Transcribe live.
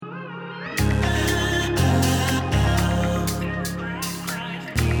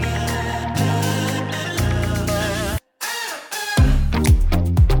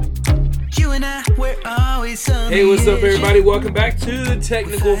Hey, what's up, everybody? Welcome back to the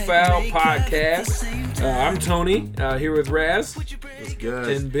Technical Foul Podcast. I'm Tony, here with Raz. What's good?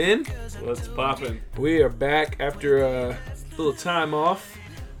 And Ben. What's poppin'? We are back after a little time off.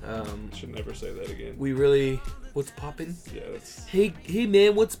 Should never say that again. We really... What's poppin'? Yeah, that's Hey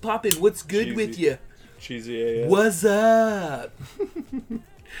man, what's poppin'? What's good cheesy. with you? Cheesy AF. What's up?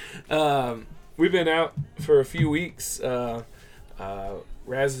 We've been out for a few weeks. Raz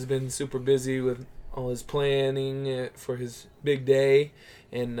has been super busy with all his planning for his big day,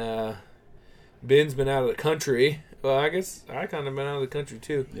 and Ben's been out of the country. Well, I guess I kind of been out of the country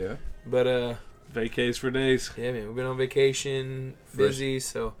too. Yeah. But Vacays for days. yeah, man, we've been on vacation, busy,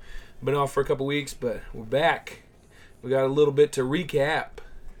 so been off for a couple weeks, but we're back. We got a little bit to recap.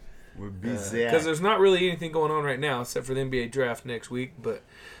 We're busy. Because there's not really anything going on right now except for the NBA draft next week, but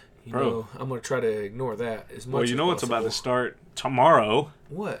you know, I'm going to try to ignore that as much as Well, you know what's possible. about to start tomorrow?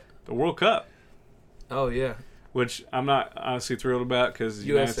 What? The World Cup. Oh, yeah. Which I'm not honestly thrilled about because the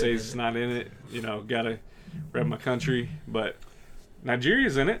United USA States is not in it. You know, got to rep my country. But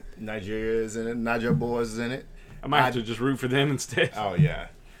Nigeria's in it. Nigeria is in it. Niger boys is in it. I might have to just root for them instead. Oh, yeah.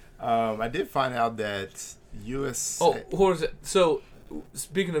 I did find out that U.S. Oh, hold on a sec. So,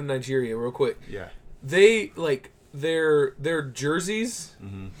 speaking of Nigeria, real quick, Yeah. they, like, their jerseys,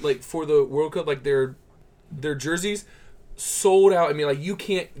 like, for the World Cup, like, their jerseys sold out. I mean, like, you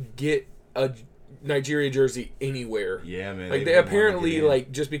can't get a Nigeria jersey anywhere. Yeah, man. Like, they they've been wanting to apparently, get in.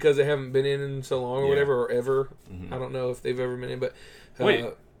 like, just because they haven't been in so long or Yeah. whatever, or ever. I don't know if they've ever been in, but Wait.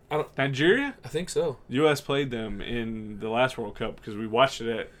 I Nigeria? think so. U.S. played them in the last World Cup because we watched it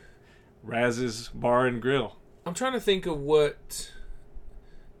at Raz's Bar and Grill. I'm trying to think of what.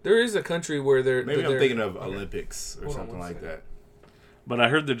 There is a country where they're. Maybe they're, I'm thinking of Olympics or Hold on something one like second. that. But I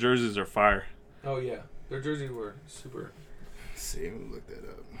heard the jerseys are fire. Oh, yeah. Their jerseys were super. Let's see. Let me look that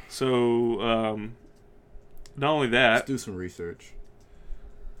up. So, not only Let's that, do some research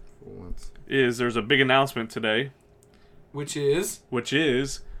for once. there's a big announcement today, Which is. which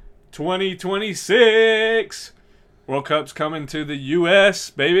is 2026 World Cup's coming to the U.S.,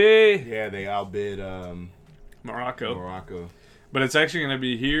 baby. Yeah, they outbid Morocco. Morocco. But it's actually going to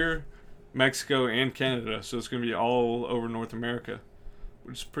be here, Mexico, and Canada. So it's going to be all over North America,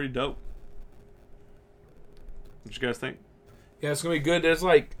 which is pretty dope. What you guys think? Yeah, it's going to be good. There's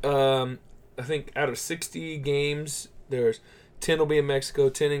like. I think out of 60 games, there's 10 will be in Mexico,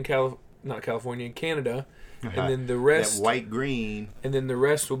 10 in not California, in Canada. And then the rest. That white green. And then the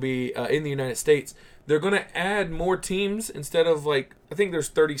rest will be in the United States. They're going to add more teams instead of like I think there's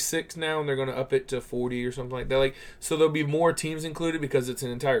 36 now, and they're going to up it to 40 or something like that. Like so, there'll be more teams included because it's an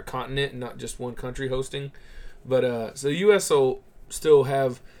entire continent and not just one country hosting. But so the U.S. will still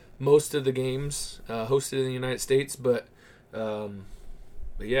have most of the games hosted in the United States, but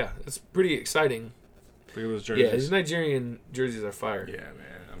yeah, it's pretty exciting. Look at those Yeah, jerseys. these Nigerian jerseys are fire. Yeah, man.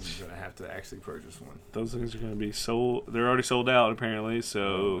 I'm going to have to actually purchase one. Those things are going to be sold. They're already sold out, apparently. Oh,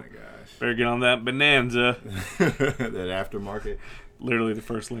 So my gosh. better get on that bonanza. That aftermarket. Literally the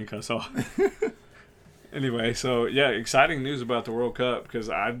first link I saw. Anyway, so yeah, exciting news about the World Cup because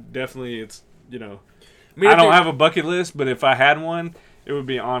I definitely, it's, you know, I don't have a bucket list, but if I had one, it would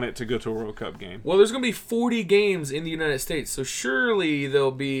be on it to go to a World Cup game. Well, there's going to be 40 games in the United States, so surely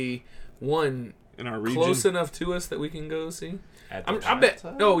there'll be one In our region. close enough to us that we can go see. At I the bet.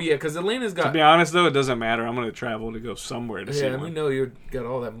 time? Oh yeah, because Atlanta's To got. be honest, though, it doesn't matter. I'm going to travel to go somewhere to see Yeah, we one. know you got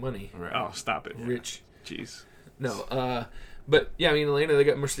all that money, Right. Oh, stop it. rich. Jeez. No, but yeah, I mean Atlanta, they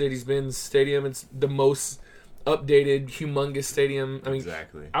got Mercedes-Benz Stadium. It's the most updated, humongous stadium. I mean,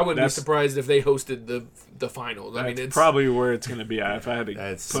 Exactly. I wouldn't be That's- surprised if they hosted the finals. I mean, That's it's probably where it's going to be if I had to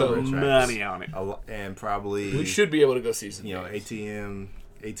That's put so money on it. And probably, we should be able to go see some. you know, games.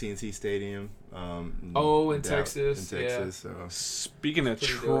 AT&T Stadium. In Dallas- Texas, In yeah. Texas, so. Speaking of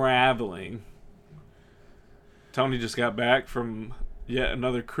Pretty dope. traveling, Tony just got back from yet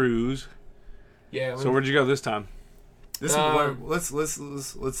another cruise. Yeah. So where'd you go this time? This is one,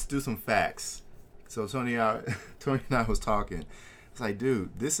 let's do some facts. So Tony and I was talking. It's like, dude,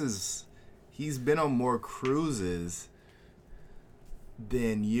 he's been on more cruises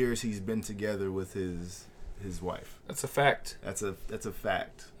than years he's been together with his wife. That's a fact. That's a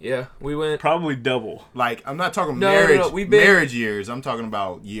fact. Yeah, we went. Probably double Like, I'm not talking No, marriage we've been- marriage years. I'm talking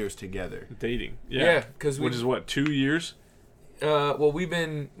about years together. dating. Yeah, because Which is what, 2 years? well,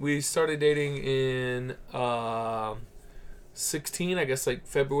 we started dating in 16, I guess, like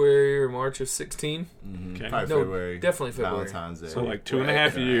February or March of 16. Okay. Probably No, February. definitely February. Valentine's Day. So like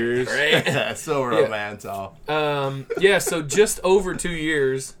 2.5 years. Right? So Yeah. romantic. Yeah, so just over 2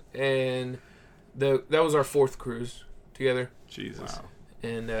 years, and that was our fourth cruise together. Jesus. Wow.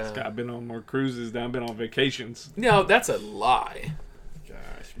 And I've been on more cruises than I've been on vacations. No, that's a lie. Gosh,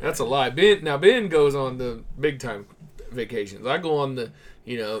 man. That's a lie. Ben goes on the big time vacations. I go on the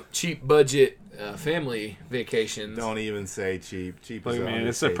cheap budget family vacations. Don't even say cheap. Cheap Look, is man,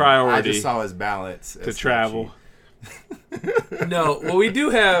 it's a understatement. priority. I just saw his balance To travel. No, well, we do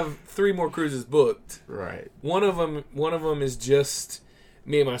have 3 more cruises booked. Right. One of them is just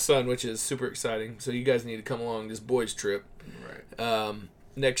me and my son, which is super exciting. So you guys need to come along this boys trip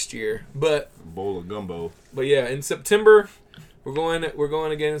next year. But Bowl of gumbo. But yeah, in September we're going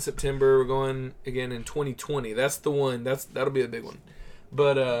again in September. We're going again in 2020. That's the one. That'll be a big one.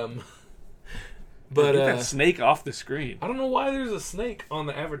 But get that snake off the screen. I don't know why there's a snake on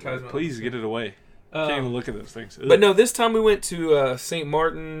the advertisement. Please get it away. Can't even look at those things. Ugh. But no, this time we went to St.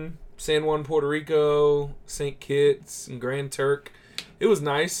 Martin, San Juan, Puerto Rico, St. Kitts, and Grand Turk. It was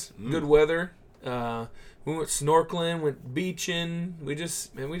nice, good weather. We went snorkeling, went beaching. We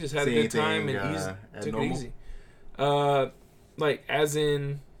just had a good time and took it easy. Like as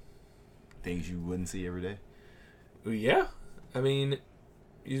in things you wouldn't see every day. Yeah, I mean,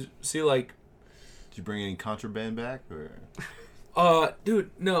 you see like. Did you bring any contraband back or?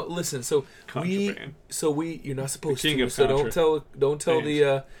 Dude, no. Listen, so Contraband. you're not supposed King to. of So contra. don't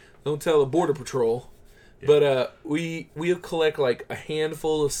tell the border patrol. Yeah. But we'll collect like a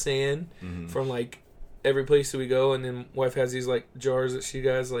handful of sand from like every place that we go, and then wife has these like jars that she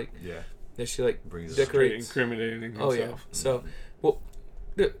guys like. Yeah. That she like brings decorates. Incriminating himself. Oh yeah. So, well,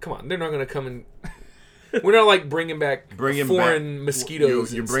 come on, they're not gonna come and. We're not like bringing back foreign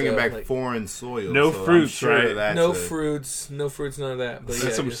mosquitoes. You're bringing back foreron soil. No fruits, right? No fruits, none of that. But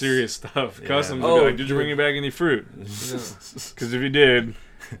that's some serious stuff. Yeah. Customs will be like, did you bring me back any fruit? Because if you did,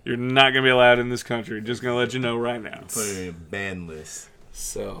 you're not going to be allowed in this country. Just going to let you know right now. Put it in a ban list.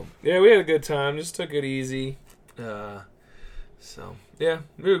 So, yeah, we had a good time. Just took it easy. Yeah.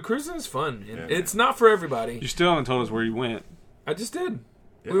 Dude, cruising is fun. Yeah, it's not for everybody. You still haven't told us where you went. I just did.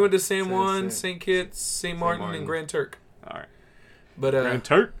 Yeah. We went to San Juan, St. Kitts, St. Martin, and Grand Turk. All right. But Grand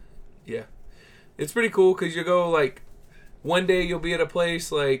Turk? Yeah. It's pretty cool because you go, like, one day you'll be at a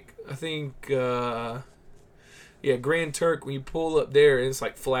place, like, I think, Grand Turk, when you pull up there, and it's,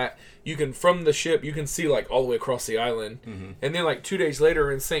 like, flat. You can, from the ship, you can see, like, all the way across the island. Mm-hmm. And then, like, 2 days later,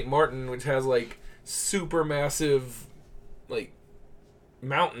 we're in St. Martin, which has, like, super massive, like,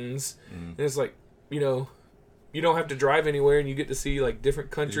 mountains. Mm-hmm. And it's, like, you don't have to drive anywhere, and you get to see like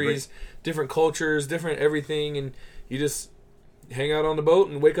different countries, different cultures, different everything, and you just hang out on the boat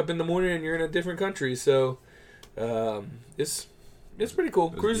and wake up in the morning and you're in a different country. So it's pretty cool.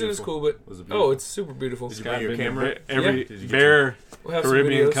 Cruising is cool, but it's super beautiful. Did you bring your camera? We'll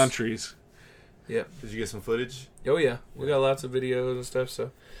Caribbean countries. Yeah. Did you get some footage? Oh yeah, we got lots of videos and stuff.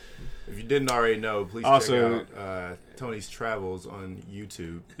 So if you didn't already know, please check out Tony's Travels on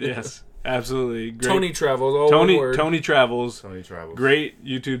YouTube. Yes. Absolutely great. Tony Travels. Tony Travels. Great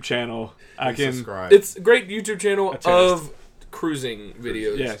YouTube channel. Subscribe. It's a great YouTube channel of cruising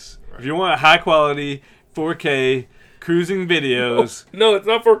videos. Yes. Right. If you want high quality 4K cruising videos. No, it's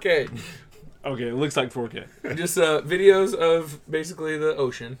not 4K. Okay, it looks like 4K. Just videos of basically the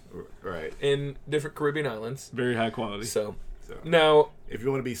ocean. Right. In different Caribbean islands. Very high quality. So now, if you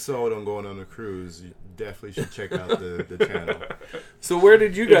want to be sold on going on a cruise, you definitely should check out the channel. So where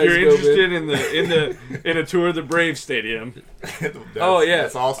did you guys go? If you're interested in a tour of the Braves Stadium,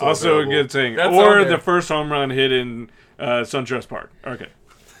 that's also a good thing. Or the first home run hit in SunTrust Park. Okay.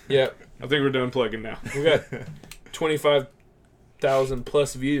 Yeah, I think we're done plugging now. We got 25,000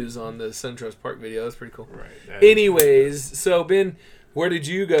 plus views on the SunTrust Park video. That's pretty cool. Right. Anyways, so Ben, where did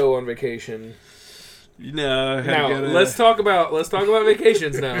you go on vacation? Let's talk about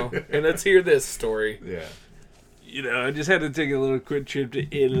vacations now, and let's hear this story. Yeah. I just had to take a little quick trip to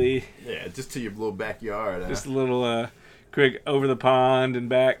Italy. Yeah, just to your little backyard. Just a little quick over the pond and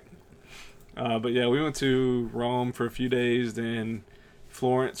back. But yeah, we went to Rome for a few days, then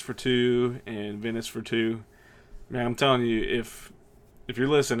Florence for 2, and Venice for 2. Man, I'm telling you, if you're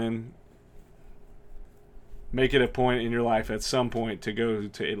listening, make it a point in your life at some point to go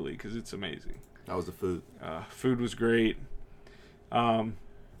to Italy because it's amazing. How was the food? Food was great. The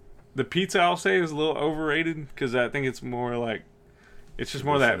pizza, I'll say, is a little overrated because I think it's more like it's just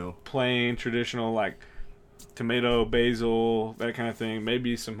more that plain traditional like tomato, basil, that kind of thing.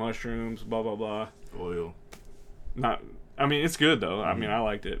 Maybe some mushrooms, blah blah blah. Oil. It's good though. Mm-hmm. I mean, I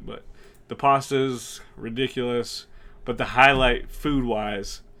liked it, but the pasta's ridiculous. But the highlight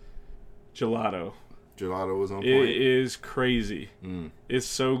food-wise, gelato. Gelato was on point. It is crazy. It's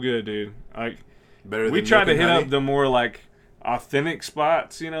so good, dude. Like. We tried to hit up the more like authentic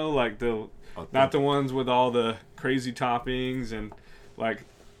spots, like not the ones with all the crazy toppings and like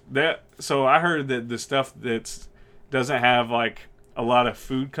that. So I heard that the stuff that's doesn't have like a lot of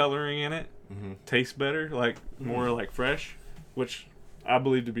food coloring in it tastes better, like more like fresh, which I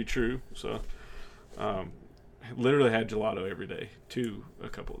believe to be true. So, literally had gelato every day,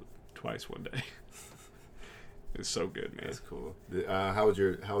 twice one day. It's so good, man. That's cool. How was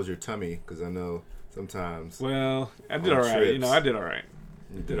your tummy? Because I know sometimes. Well, I did all right. Trips. You know, I did all right.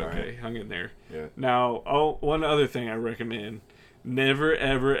 You Did all okay. right. Hung in there. Yeah. Now, one other thing I recommend: never,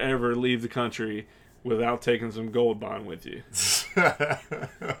 ever, ever leave the country without taking some Gold Bond with you.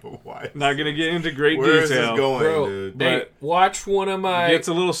 Why? Not gonna get into great Where detail, is this going, Bro, dude? but hey, watch one of my. it gets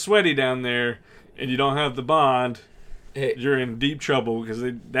a little sweaty down there, and you don't have the bond. Hey, You're in deep trouble because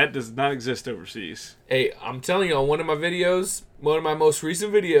that does not exist overseas. hey, I'm telling you, on one of my videos, one of my most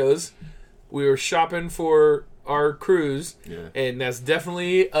recent videos, we were shopping for our cruise, and that's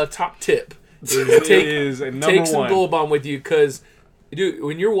definitely a top tip. It is a number take some one. Gold Bond with you, because, dude,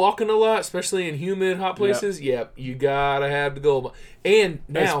 when you're walking a lot, especially in humid, hot places, you gotta have the Gold Bond. And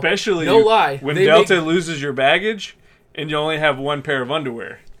now, especially no lie, when they Delta loses your baggage and you only have one pair of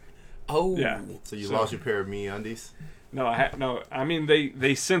underwear. Oh, Yeah. So you lost your pair of MeUndies? No, I mean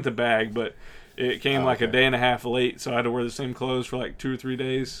they sent the bag, but it came like a okay. day and a half late, so I had to wear the same clothes for like 2 or 3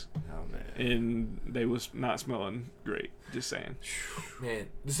 days, Oh man. and they was not smelling great. Just saying. man.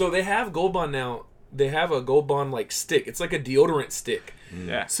 So they have Gold Bond now. They have a Gold Bond like stick. It's like a deodorant stick.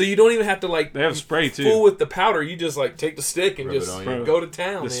 Yeah. So you don't even have to like They have spray too. fool with the powder. You just like take the stick and Rub it just on you. go to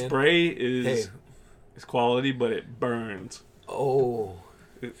town, The man. spray is Hey. is quality, but it burns. Oh.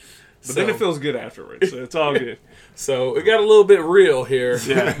 But then it feels good afterwards, so it's all good. So it got a little bit real here.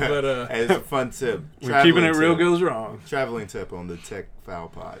 Yeah. But Hey, it's a fun tip. When keeping it real tip. goes wrong. Traveling tip on the Tech Foul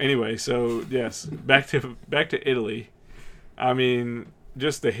Pod. Anyway, so yes, back to Italy. I mean,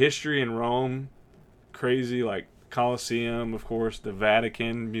 just the history in Rome, crazy. Like Colosseum, of course, the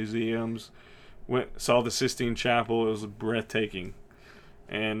Vatican museums. Saw the Sistine Chapel. It was breathtaking.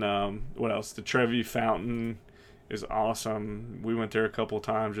 And what else? The Trevi Fountain is awesome. We went there a couple of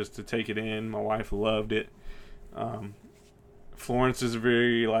times just to take it in. My wife loved it. Florence is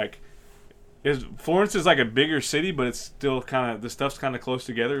Florence is like a bigger city, but it's still kind of, the stuff's kind of close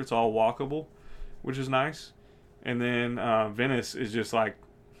together. It's all walkable, which is nice. And then Venice is just like,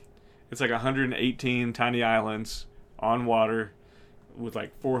 it's like 118 tiny islands on water with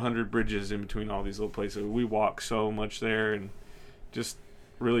like 400 bridges in between all these little places. We walk so much there, and just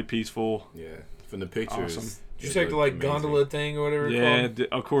really peaceful. Yeah, from the pictures. Awesome. did you take the like gondola thing or whatever? Yeah, it's called?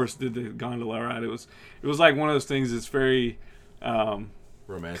 of course did the gondola ride. It was like one of those things that's very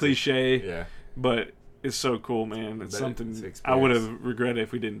Romantic. cliche, Yeah. but it's so cool, man. It's Bet something it's I would experience. have regretted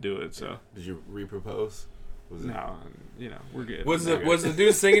if we didn't do it. So Did you repropose? Was it? no, we're good. Was We're the good. was the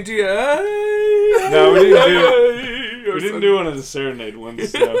dude singing to you? No, we didn't do it. We didn't do one of the serenade ones.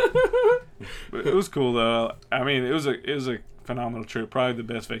 So. But it was cool though. I mean, it was a phenomenal trip. Probably the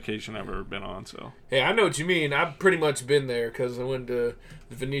best vacation I've ever been on. So Hey, I know what you mean. I've pretty much been there because I went to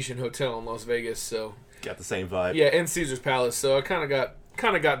the Venetian Hotel in Las Vegas. So Got the same vibe. yeah, and Caesar's Palace. So I kind of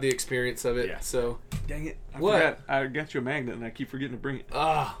got the experience of it. Yeah. So dang it, What? I got you a magnet and I keep forgetting to bring it.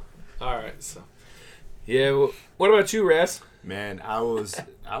 all right. So yeah. Well, what about you, Ras? Man, I was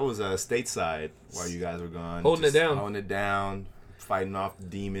stateside while you guys were gone. Holding it down. Holding it down, fighting off the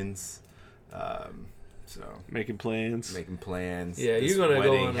demons. So Making plans. making plans. Yeah, This you're gonna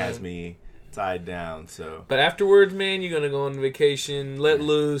go wedding on has a- me tied down. So But afterwards, man, you're gonna go on vacation, let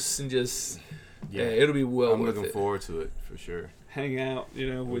loose, and just yeah, it'll be well I'm worth looking it. forward to it for sure. Hang out,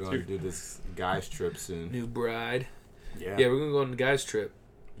 We're with gonna your. do this guys trip soon. New bride. Yeah, Yeah, we're gonna go on the guys trip.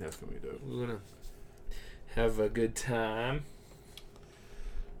 that's gonna be dope. We're gonna have a good time.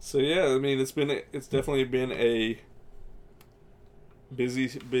 So yeah, I mean, it's definitely been a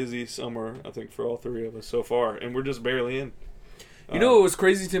busy summer. I think for all three of us so far, and we're just barely in. You know what was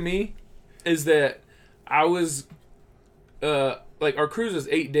crazy to me is that I was like our cruise was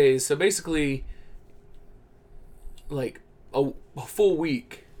 8 days, so basically like a full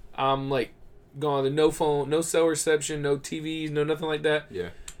week. I'm like gone, no phone, no cell reception, no TVs, no nothing like that. Yeah,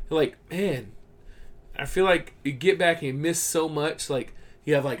 Like, man, I feel like you get back and you miss so much. Like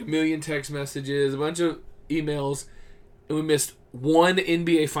you have like a million text messages, a bunch of emails, and we missed one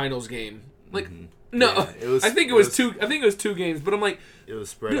NBA Finals game. Like, no, Yeah, it was- I think it it was was- two. I think it was 2 games, but I'm like, it was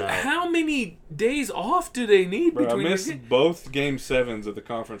spread dude, out. how many days off do they need Bro, I between? missed these games? both game 7s of the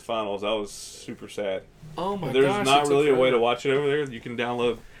conference finals. I was super sad. Oh my There's gosh! not it really took a way to forever. watch it over there. You can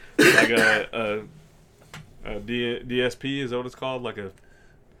download like a DSP, is that what it's called? Like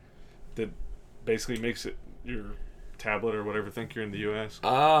that basically makes it your tablet or whatever think you're in the U.S.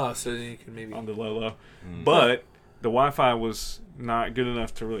 Ah, so you can maybe. on the low. But the Wi-Fi was not good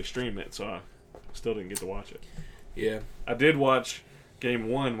enough to really stream it, so I still didn't get to watch it. Yeah. I did watch Game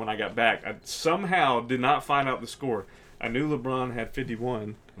 1 when I got back. I somehow did not find out the score. I knew LeBron had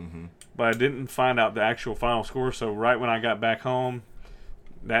 51, but I didn't find out the actual final score. So right when I got back home,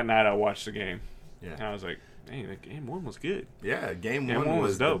 that night I watched the game. Yeah. And I was like, dang, that Game 1 was good. Yeah, Game 1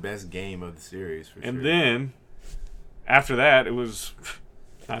 was the best game of the series, for sure. And then, after that, it was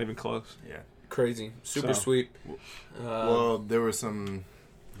not even close. Yeah. Crazy. Super sweep. Well, there were some...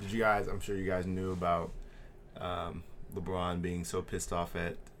 Did you guys... I'm sure you guys knew about LeBron being so pissed off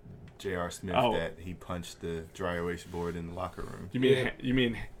at J.R. Smith that he punched the dry erase board in the locker room. You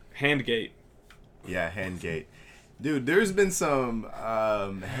mean Handgate? Yeah, Handgate. Dude, there's been some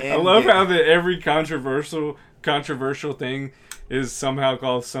I love how that every controversial thing is somehow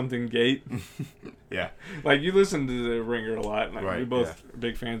called something gate. Yeah. Like, you listen to The Ringer a lot. Like, right, we both are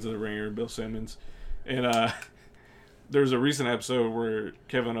big fans of The Ringer, Bill Simmons. And there's a recent episode where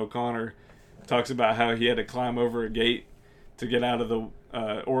Kevin O'Connor talks about how he had to climb over a gate to get out of the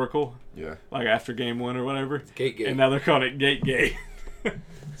Oracle. Yeah. Like, after Game 1 or whatever. Gate. And now they're calling it Gate.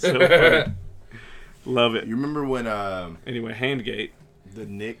 So funny. Love it. You remember when anyway, Handgate, the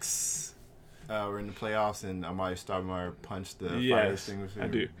Knicks were in the playoffs and Amari Stoudemire punched the fire yes, extinguisher? I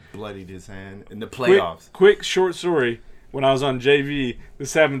do. Bloodied his hand in the playoffs. Quick short story. When I was on JV,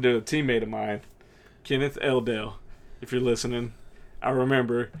 this happened to a teammate of mine, Kenneth Eldale. If you're listening, I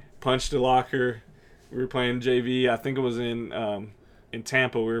remember punched a locker. We were playing JV. I think it was in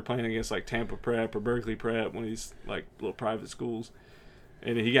Tampa. We were playing against like Tampa Prep or Berkeley Prep, one of these like little private schools.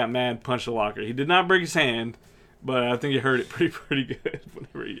 And he got mad, punched the locker. He did not break his hand, but I think he hurt it pretty good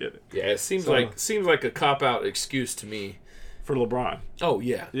whenever he hit it. Yeah, it seems like a cop-out excuse to me. For LeBron. Oh,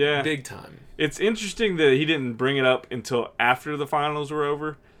 yeah. Yeah. Big time. It's interesting that he didn't bring it up until after the finals were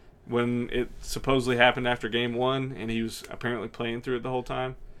over, when it supposedly happened after Game 1, and he was apparently playing through it the whole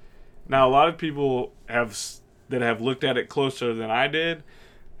time. Now, a lot of people that have looked at it closer than I did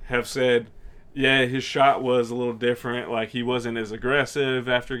have said, yeah, his shot was a little different. Like, he wasn't as aggressive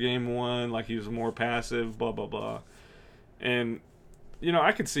after Game 1. Like, he was more passive, blah, blah, blah. And,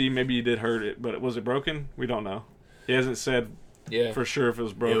 I could see maybe he did hurt it, but was it broken? We don't know. He hasn't said for sure if it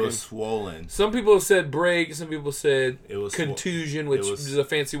was broken. It was swollen. Some people have said break. Some people said it was contusion, which is a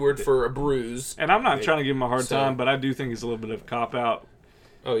fancy word for a bruise. And I'm not trying to give him a hard time, but I do think it's a little bit of a cop-out.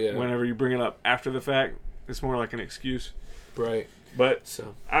 Oh, yeah. Whenever you bring it up after the fact, it's more like an excuse. Right. But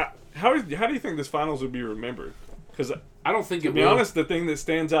how do you think this finals would be remembered? Because I don't think to be honest, the thing that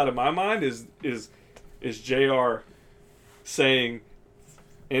stands out in my mind is JR saying,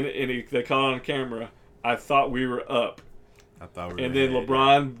 and they caught on camera, I thought we were up. And then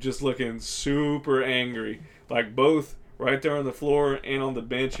LeBron just looking super angry. Like, both right there on the floor and on the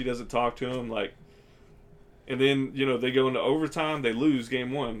bench, he doesn't talk to him. Like, and then, they go into overtime, they lose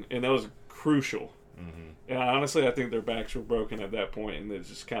Game 1, and that was crucial. Mm-hmm. And honestly, I think their backs were broken at that point, and there's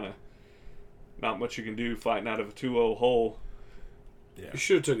just kind of not much you can do fighting out of a 2-0 hole. Yeah. You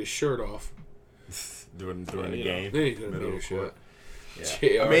should have took his shirt off during the game. Then he could have made a shot.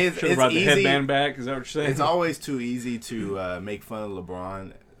 Yeah. I mean, it's brought easy. The headband back. Is that what you're saying? It's always too easy to make fun of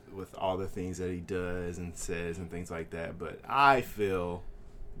LeBron with all the things that he does and says and things like that. But I feel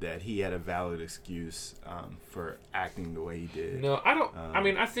that he had a valid excuse for acting the way he did. No, I don't.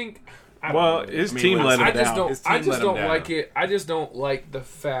 I think. His team let him down. I just don't like it. I just don't like the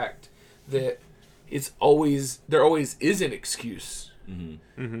fact that there always is an excuse.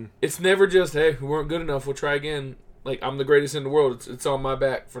 Mm-hmm. Mm-hmm. It's never just, hey, we weren't good enough, we'll try again. Like, I'm the greatest in the world. It's on my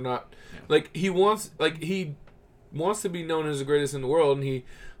back for not. Yeah. Like, he wants to be known as the greatest in the world, and he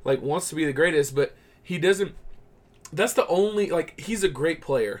wants to be the greatest, but he doesn't. That's the only, he's a great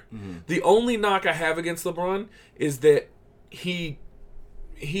player. Mm-hmm. The only knock I have against LeBron is that he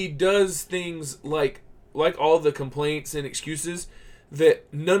does things like all the complaints and excuses that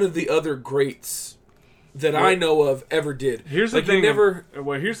none of the other greats that I know of ever did. Here's the thing.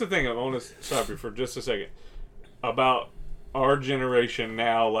 Here's the thing. I want to stop you for just a second about our generation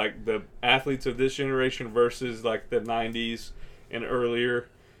now, like the athletes of this generation versus like the 90s and earlier,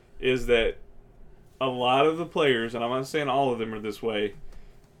 is that a lot of the players, and I'm not saying all of them are this way,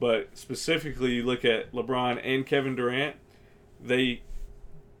 but specifically you look at LeBron and Kevin Durant, they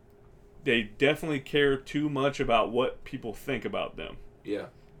definitely care too much about what people think about them. Yeah.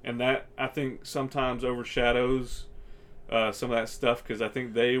 And that, I think, sometimes overshadows some of that stuff because I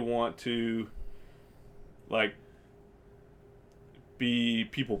think they want to, be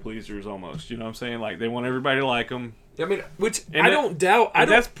people pleasers almost. You know what I'm saying? Like, they want everybody to like them. I mean, I don't doubt.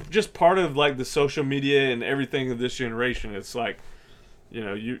 That's just part of, the social media and everything of this generation. It's like,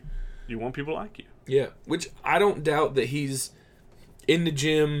 you you want people to like you. Yeah, which I don't doubt that he's in the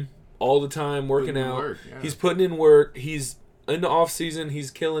gym all the time working out. Work, yeah. He's putting in work. He's in the off season.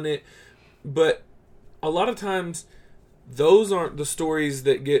 He's killing it. But a lot of times, those aren't the stories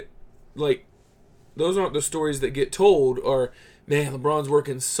that get told. Or, man, LeBron's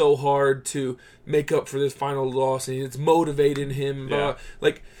working so hard to make up for this final loss, and it's motivating him. Yeah.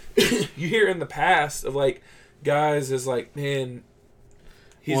 Like you hear in the past of like guys is like, man.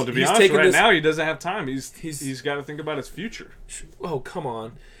 To be honest, right now he doesn't have time. He's got to think about his future. Oh, come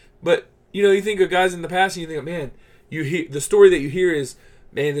on. But, you think of guys in the past and you think, man, you hear the story that you hear is,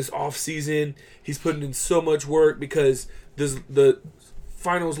 man, this off season, he's putting in so much work because the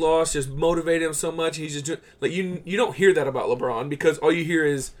finals loss just motivated him so much. He's just like you don't hear that about LeBron because all you hear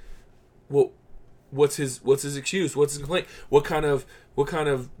is, well, what's his excuse? What's his complaint? What kind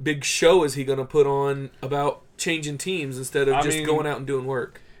of big show is he going to put on about changing teams instead of just going out and doing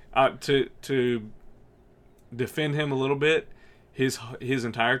work? To defend him a little bit, his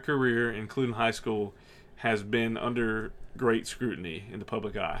entire career, including high school, has been under great scrutiny in the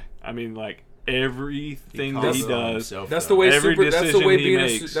public eye. I mean, like everything that he does, that's the way that's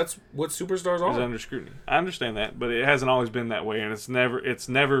what superstars are. Is under scrutiny. I understand that, but it hasn't always been that way, and it's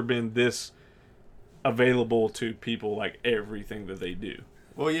never been this available to people, like everything that they do.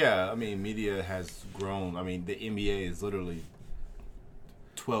 Well, yeah, I mean, media has grown. I mean, the NBA is literally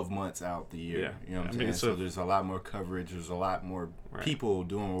 12 months out the year. Yeah. You know what I'm saying? So there's a lot more coverage. There's a lot more people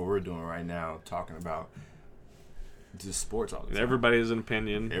doing what we're doing right now, talking about just sports all the time. Everybody has an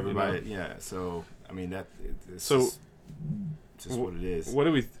opinion. Everybody, yeah. So, I mean, it's just what it is. What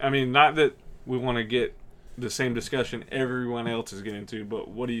do we... I mean, not that we want to get the same discussion everyone else is getting into, but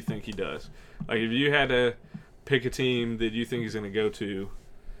what do you think he does? Like, if you had to pick a team that you think he's going to go to,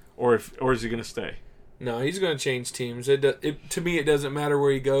 or is he going to stay? No, he's going to change teams. To me, it doesn't matter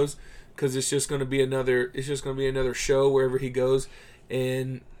where he goes because it's just going to be another show wherever he goes,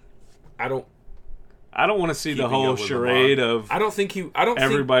 and I don't want to see the whole charade of. I don't think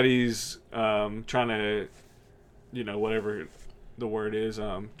everybody's trying to, whatever the word is,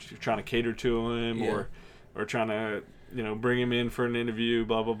 trying to cater to him or trying to bring him in for an interview.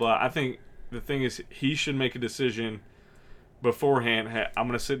 Blah blah blah. I think the thing is he should make a decision beforehand. I'm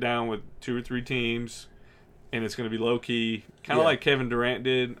going to sit down with 2 or 3 teams, and it's going to be low key, kind of like Kevin Durant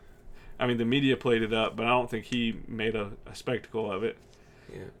did. I mean, the media played it up, but I don't think he made a spectacle of it.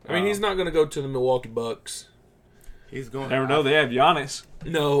 Yeah. I mean, he's not going to go to the Milwaukee Bucks. He's going. Never know. They have Giannis.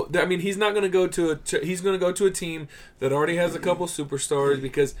 No, I mean he's not going to go to he's going to go to a team that already has a couple superstars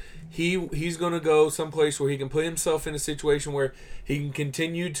because he's going to go someplace where he can put himself in a situation where he can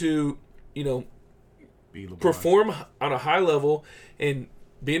continue to perform on a high level and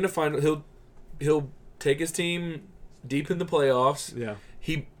be in the final. He'll take his team deep in the playoffs. Yeah,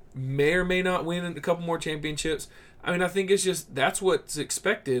 he may or may not win a couple more championships. I mean, I think it's just that's what's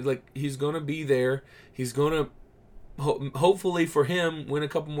expected. Like he's going to be there. He's going to hopefully for him win a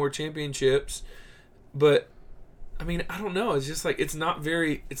couple more championships. But I mean, I don't know. It's just like it's not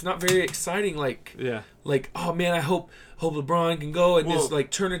very exciting. Like oh man, I hope LeBron can go and just like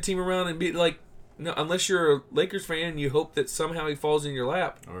turn a team around and be like. No, unless you're a Lakers fan, you hope that somehow he falls in your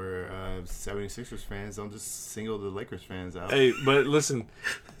lap. Or 76ers fans, don't just single the Lakers fans out. Hey, but listen,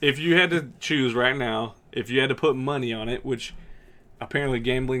 if you had to choose right now, if you had to put money on it, which apparently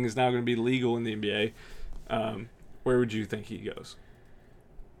gambling is now going to be legal in the NBA, where would you think he goes?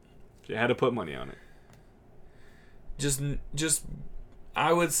 If you had to put money on it. Just,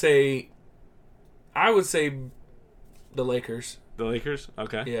 I would say the Lakers. The Lakers?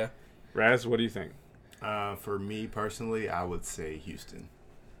 Okay. Yeah. Raz, what do you think? For me personally, I would say Houston.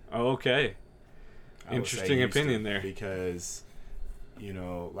 Okay. Interesting opinion there. Because,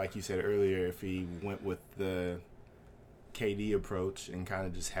 like you said earlier, if he went with the KD approach and kind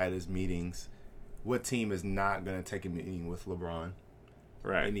of just had his meetings, what team is not going to take a meeting with LeBron?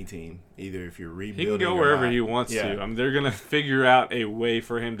 Right. Any team. Either if you're rebuilding. He can go wherever he wants to. I mean, they're going to figure out a way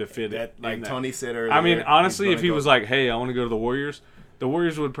for him to fit it. Like Tony said earlier. I mean, honestly, if he was like, hey, I want to go to the Warriors, the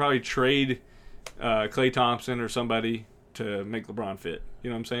Warriors would probably trade Klay Thompson or somebody to make LeBron fit. You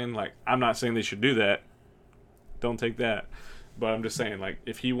know what I'm saying? Like, I'm not saying they should do that. Don't take that. But I'm just saying, like,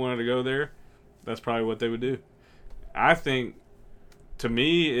 if he wanted to go there, that's probably what they would do. I think, to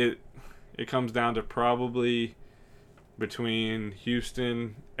me, it comes down to probably between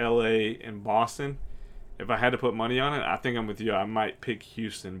Houston, LA, and Boston. If I had to put money on it, I think I'm with you. I might pick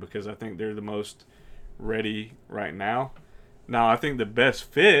Houston because I think they're the most ready right now. Now, I think the best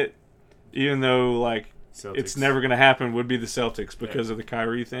fit, even though, like, Celtics. it's never going to happen would be the Celtics because of the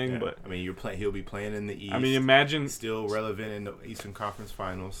Kyrie thing. Yeah. But I mean, he'll be playing in the East. I mean, imagine still relevant in the Eastern Conference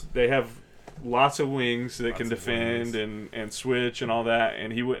Finals. they have lots of wings that can Lots of defend and switch and all that,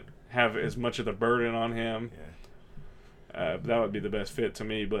 and he wouldn't have as much of the burden on him. Yeah. That would be the best fit to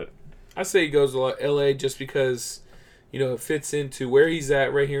me. But I say he goes to LA just because, it fits into where he's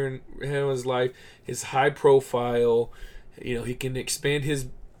at right here in his life, his high profile. He can expand his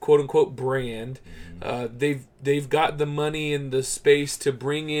quote unquote brand. They've got the money and the space to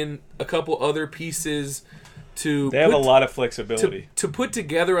bring in a couple other pieces to. they have a lot of flexibility to put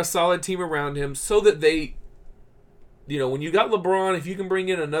together a solid team around him, so that they. When you got LeBron, if you can bring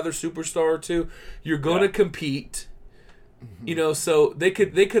in another superstar or two, you're going to compete. So they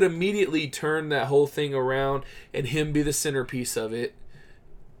could immediately turn that whole thing around and him be the centerpiece of it,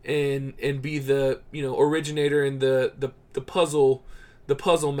 and be the originator and the puzzle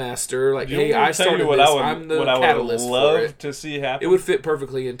master. Like, hey, I started this. I'm the catalyst for it. To see happen. It would fit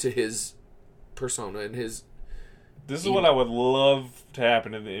perfectly into his persona and his. This is what I would love to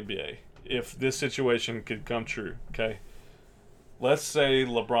happen in the NBA if this situation could come true. Okay, let's say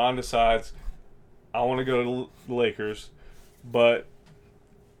LeBron decides I want to go to the Lakers, but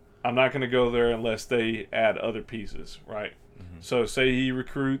I'm not going to go there unless they add other pieces, right? Mm-hmm. So say he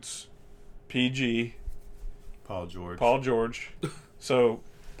recruits PG, Paul George. So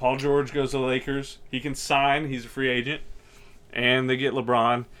Paul George goes to the Lakers. He can sign. He's a free agent, and they get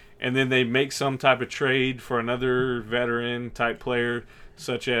LeBron. And then they make some type of trade for another veteran type player,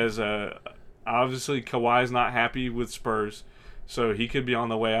 such as obviously Kawhi's not happy with Spurs, so he could be on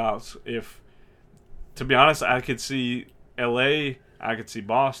the way out. If, to be honest, I could see LA, I could see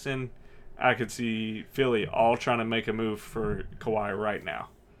Boston, I could see Philly all trying to make a move for Kawhi right now.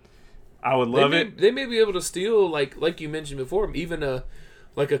 I would love it. They may be able to steal, like you mentioned before, even a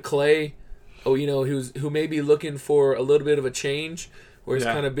Clay, who may be looking for a little bit of a change. Where it's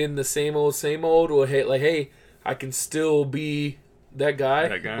kind of been the same old. Well, hey, I can still be that guy.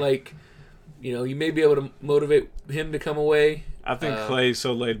 Like, you may be able to motivate him to come away. I think Clay's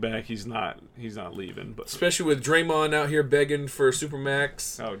so laid back, he's not leaving. But especially with Draymond out here begging for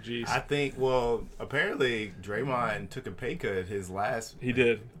Supermax. Oh, jeez. I think. Apparently Draymond took a pay cut his last. He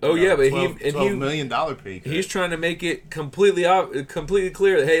did. Oh yeah, but $12 million pay cut. He's trying to make it completely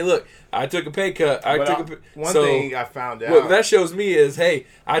clear that, hey, look, I took a pay cut. One thing I found out. What that shows me is, hey,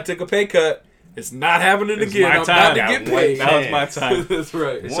 I took a pay cut. It's not happening again. I'm about to get paid. That was my time. That's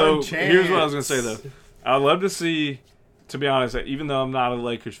right. Here's what I was going to say, though. I'd love to see, to be honest, even though I'm not a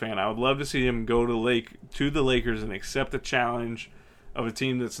Lakers fan, I would love to see him go to the Lakers and accept the challenge of a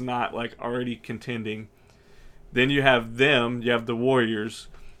team that's not already contending. Then you have them. You have the Warriors.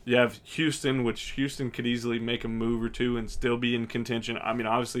 You have Houston, which Houston could easily make a move or two and still be in contention. I mean,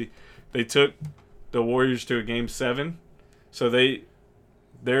 obviously, they took the Warriors to a Game 7, so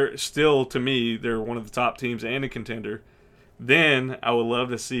they're still, to me, they're one of the top teams and a contender. Then I would love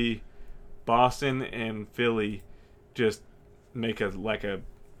to see Boston and Philly just make a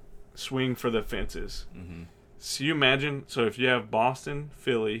swing for the fences. Mm-hmm. So you imagine, if you have Boston,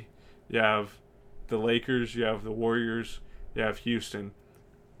 Philly, you have the Lakers, you have the Warriors, you have Houston,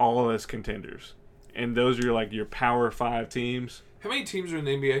 all as contenders. And those are your Power 5 teams. How many teams are in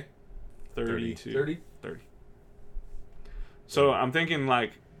the NBA? 32. 30? 30. So I'm thinking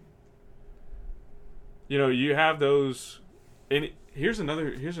you have those, and here's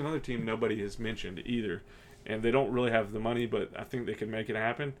another team nobody has mentioned either, and they don't really have the money, but I think they can make it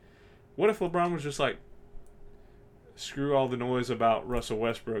happen. What if LeBron was just screw all the noise about Russell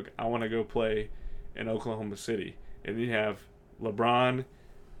Westbrook, I want to go play in Oklahoma City, and you have LeBron,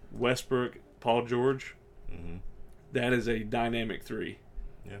 Westbrook, Paul George. Mm-hmm. That is a dynamic three.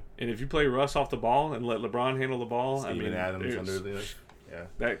 Yeah. And if you play Russ off the ball and let LeBron handle the ball, Steven Adams under the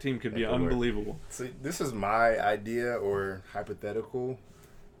that team could be unbelievable. See, this is my idea or hypothetical.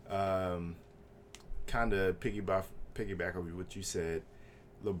 Kind of piggyback over what you said.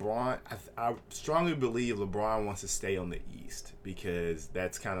 LeBron, I strongly believe LeBron wants to stay on the East because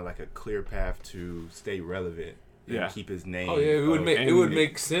that's kind of a clear path to stay relevant. And keep his name. Oh yeah, it would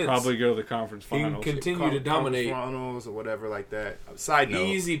make sense. Probably go to the conference finals. He can continue to dominate finals or whatever like that. Side note,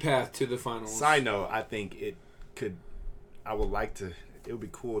 easy path to the finals. Side note, I think it could. I would like to. It would be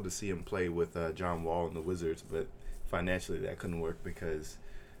cool to see him play with John Wall and the Wizards, but financially that couldn't work because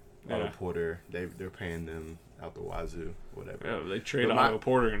Otto Porter. They're paying them out the wazoo, whatever. Yeah, they trade Otto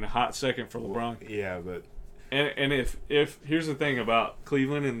Porter in a hot second for LeBron. Yeah, but and if here's the thing about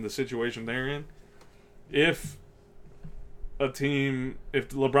Cleveland and the situation they're in, if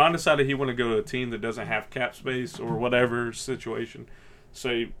LeBron decided he wanted to go to a team that doesn't have cap space or whatever situation,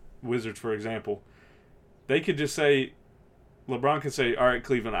 say Wizards for example, they could just say, LeBron could say, all right,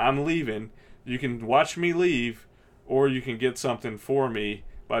 Cleveland, I'm leaving. You can watch me leave, or you can get something for me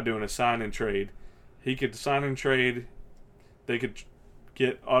by doing a sign and trade. He could sign and trade. They could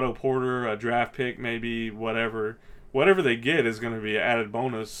get Otto Porter, a draft pick, maybe, whatever. Whatever they get is going to be an added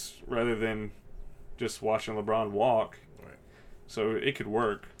bonus rather than just watching LeBron walk. Right. So it could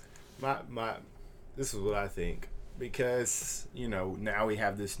work. This is what I think, because now we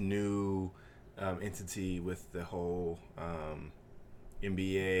have this new entity with the whole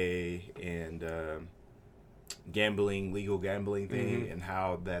NBA and legal gambling thing, and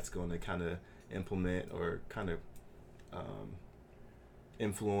how that's going to kind of implement or kind of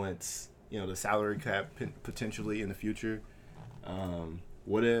influence, the salary cap potentially in the future.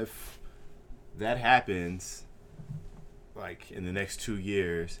 What if that happens, like in the next 2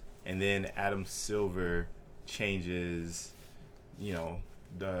 years, and then Adam Silver changes,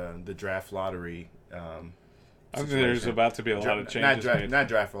 the draft lottery. I think there's about to be a lot of changes. Not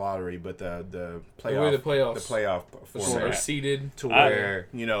draft lottery, but the playoff. The playoffs. The playoff format. Are seeded to where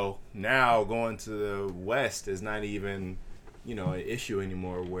now going to the West is not even an issue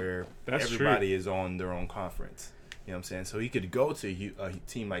anymore, where everybody is on their own conference. You know what I'm saying? So he could go to a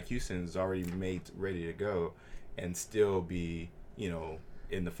team like Houston's already ready to go, and still be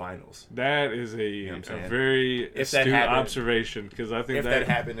in the finals. That is a very astute observation, because I think if that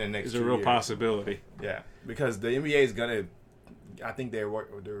happened in the next is a real possibility. Yeah, because the NBA is gonna. I think they're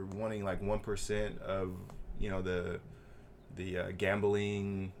wanting like 1% of the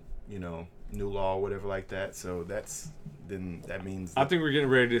gambling new law, whatever like that. So that means I think we're getting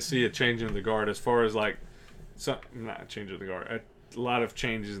ready to see a change in the guard as far as like not a change of the guard, a lot of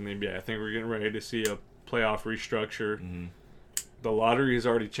changes in the NBA. I think we're getting ready to see a playoff restructure. Mm-hmm. The lottery has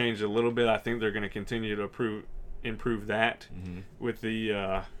already changed a little bit. I think they're going to continue to improve that with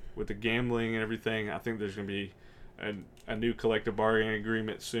the gambling and everything. I think there's going to be a new collective bargaining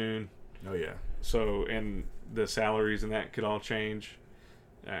agreement soon. Oh yeah. So, and the salaries and that could all change.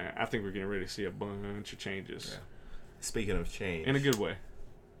 I think we're getting ready to see a bunch of changes. Yeah. Speaking of change, in a good way.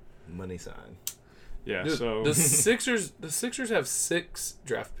 Money sign. Yeah. Dude, so the Sixers have 6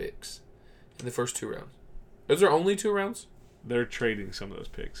 draft picks in the first 2 rounds. Those are only 2 rounds. They're trading some of those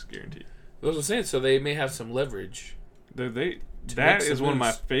picks, guaranteed. That's what I'm saying. So they may have some leverage. That is one of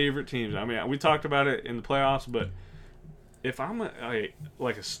my favorite teams. I mean, we talked about it in the playoffs, but if I'm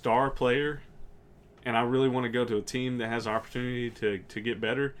a star player and I really want to go to a team that has an opportunity to get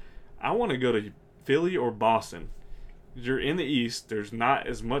better, I want to go to Philly or Boston. You're in the East. There's not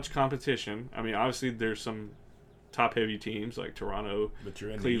as much competition. I mean, obviously there's some top-heavy teams like Toronto, but you're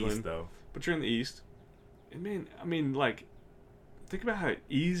in Cleveland, the East, though. But you're in the East. And man, I mean, like, think about how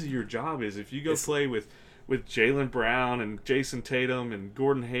easy your job is if you go play with Jaylen Brown and Jason Tatum and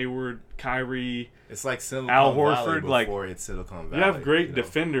Gordon Hayward, Kyrie. It's like Silicon Al Valley Horford. Before it's Silicon Valley. You have great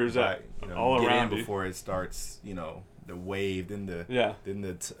defenders all around you before it starts. The wave, then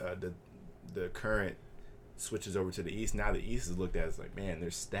the current switches over to the East. Now the East is looked at as like, man,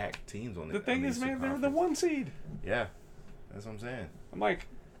 there's stacked teams on the thing is, man, they're the 1 seed. Yeah, that's what I'm saying. I'm like,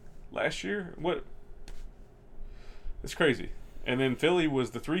 last year, what? It's crazy. And then Philly was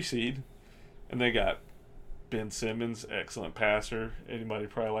the 3 seed, and they got Ben Simmons, excellent passer. Anybody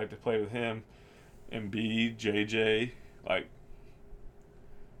probably like to play with him. Embiid, JJ, like,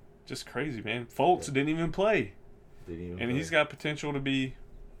 just crazy, man. Fultz didn't even play. He's got potential to be.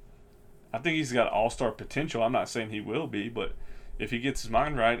 I think he's got all-star potential. I'm not saying he will be, but if he gets his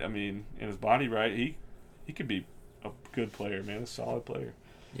mind right, I mean, and his body right, he could be a good player, man, a solid player.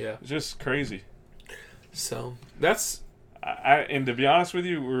 Yeah, it's just crazy. So that's. And to be honest with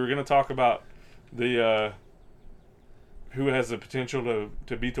you, we were going to talk about the who has the potential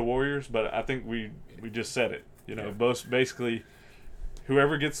to beat the Warriors, but I think we just said it. Both basically,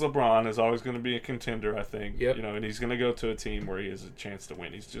 whoever gets LeBron is always going to be a contender. I think. Yep. And he's going to go to a team where he has a chance to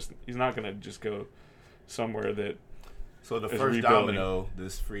win. He's not going to just go somewhere that. So the first domino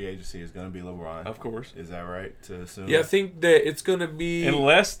this free agency is going to be LeBron. Of course. Is that right to assume? Yeah, I think that it's going to be...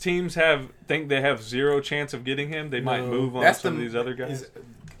 Unless teams think they have 0 chance of getting him, they might move on some of these other guys.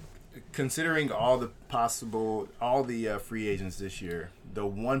 Considering all the free agents this year, the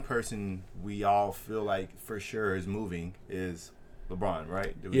one person we all feel like for sure is moving is LeBron,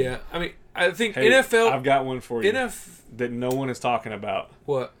 right? Yeah, I mean, I think NFL... I've got one for you that no one is talking about.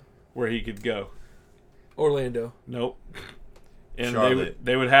 What? Where he could go. Orlando. Nope. And Charlotte.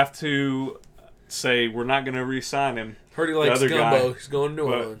 they would have to say, we're not going to re-sign him. Heard he likes gumbo. He's going to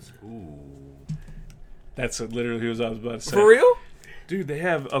New Orleans. Ooh. That's literally what I was about to say. For real? Dude, they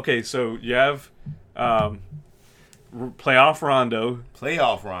have... Okay, so you have playoff Rondo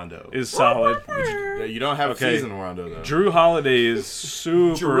Playoff Rondo. is solid. You don't have Okay. season Rondo though. Drew Holiday is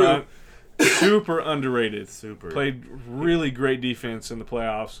super underrated. Super. Played really great defense in the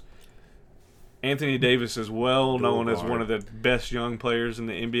playoffs. Anthony Davis is well known as one of the best young players in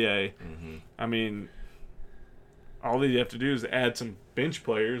the NBA. Mm-hmm. I mean, all that you have to do is add some bench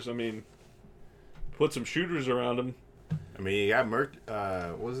players. I mean, put some shooters around him. I mean, you got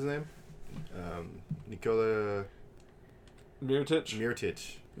what was his name? Nikola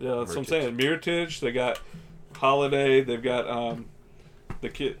Mirotic. Yeah, that's what I'm saying. Mirotic. They got Holiday. They've got the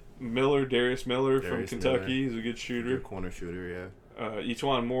kid Darius Miller from Kentucky. He's a good shooter. Good corner shooter, yeah.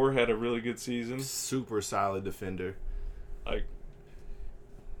 E'Twaun Moore had a really good season. Super solid defender. Like,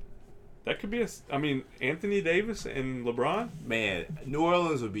 that could be Anthony Davis and LeBron. Man, New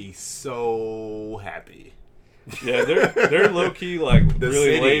Orleans would be so happy. Yeah, they're low key like really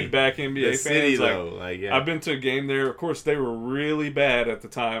city. laid back NBA fans. City, like, though, yeah. I've been to a game there. Of course, they were really bad at the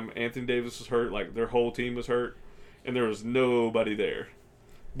time. Anthony Davis was hurt. Like, their whole team was hurt, and there was nobody there.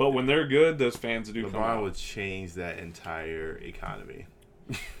 But when they're good, those fans do come out. LeBron would change that entire economy,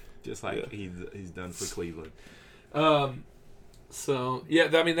 just like he's done for Cleveland. So yeah,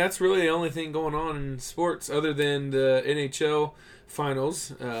 I mean that's really the only thing going on in sports other than the NHL finals.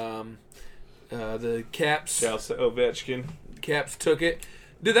 The Caps. Shouts to Ovechkin. Caps took it.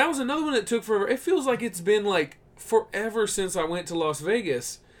 Dude, that was another one that took forever. It feels like it's been like forever since I went to Las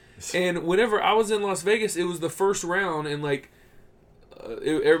Vegas. And whenever I was in Las Vegas, it was the first round, and like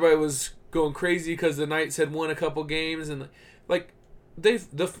everybody was going crazy because the Knights had won a couple games, and like the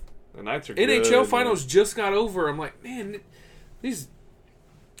Knights are NHL good, finals just got over. I'm like, man, these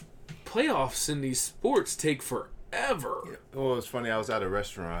playoffs in these sports take forever. Yeah. Well, it's funny. I was at a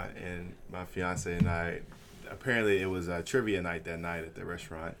restaurant, and my fiance and I, apparently it was a trivia night that night at the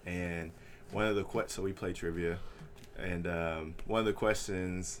restaurant, and one of the so we played trivia, and one of the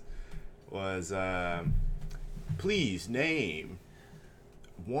questions was, please name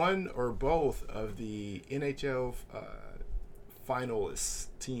one or both of the NHL finalist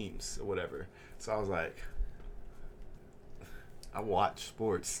teams or whatever. So I was like, I watch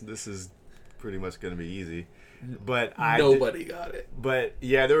sports. This is pretty much going to be easy. But nobody got it. But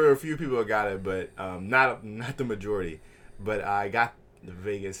yeah, there were a few people that got it, but not the majority. But I got the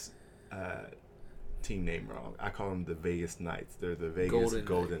Vegas team name wrong. I call them the Vegas Knights. They're the Vegas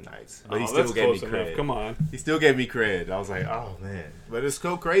Golden Knights. But he still gave me credit. Come on. He still gave me credit. I was like, oh man. But it's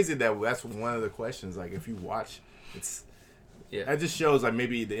so crazy that's one of the questions. Like if you watch, that just shows like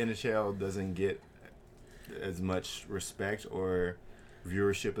maybe the NHL doesn't get as much respect or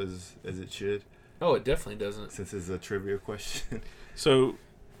viewership as it should. Oh, it definitely doesn't. Since it's a trivia question. So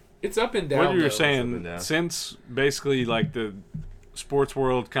it's up and down. What you're saying, since basically like the sports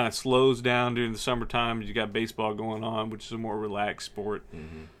world kind of slows down during the summertime, you got baseball going on, which is a more relaxed sport.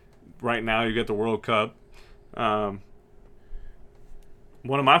 Mm-hmm. Right now, you got the World Cup. One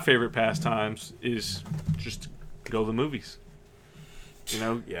of my favorite pastimes is just go to the movies. You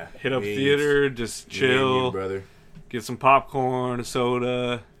know, hit up theater, just chill, brother. Get some popcorn, a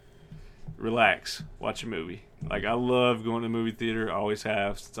soda, relax, watch a movie. Like, I love going to the movie theater. I always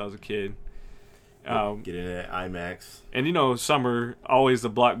have since I was a kid. Get in at IMAX. And, you know, summer, always the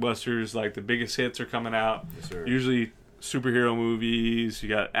blockbusters, like the biggest hits are coming out. Yes, sir. Usually superhero movies, you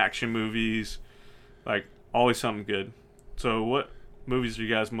got action movies, like always something good. So what movies are you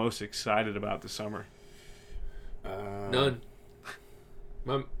guys most excited about this summer? None.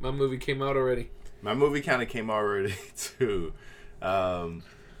 My movie came out already. My movie kind of came out already, too.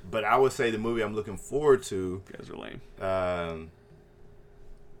 But I would say the movie I'm looking forward to. You guys are lame.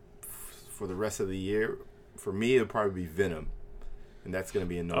 For the rest of the year, for me, it'll probably be Venom. And that's going to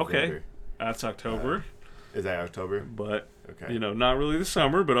be in November. Okay. That's October. Is that October? But, okay. You know, not really the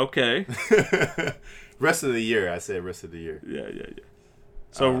summer, but okay. Rest of the year. I said rest of the year. Yeah.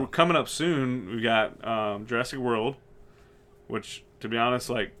 So coming up soon, we got Jurassic World, which, to be honest,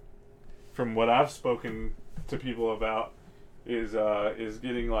 like, from what I've spoken to people about, is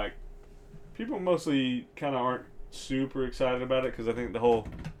getting, like, people mostly kind of aren't super excited about it because I think the whole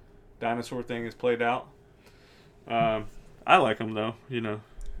dinosaur thing is played out. I like them, though, you know.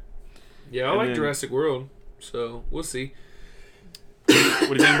 Yeah, I like Jurassic World, so we'll see. What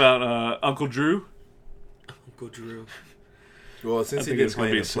do you think about Uncle Drew? Uncle Drew. Well, since he didn't play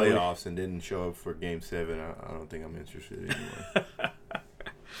in the playoffs and didn't show up for Game 7, I don't think I'm interested anymore.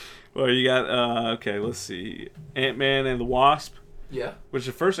 Well, you got, okay, let's see. Ant-Man and the Wasp. Yeah. Which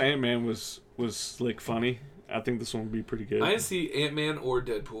the first Ant-Man was slick funny. I think this one will be pretty good. I didn't see Ant-Man or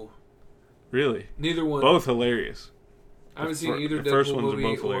Deadpool. Really? Neither one. Both hilarious. I haven't seen either the first Deadpool ones are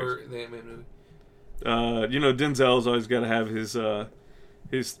movie both or hilarious. the Ant-Man movie. Denzel's always got to have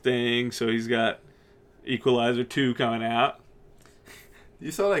his thing, so he's got Equalizer 2 coming out.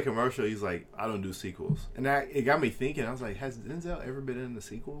 You saw that commercial. He's like, I don't do sequels, and it got me thinking. I was like, has Denzel ever been in a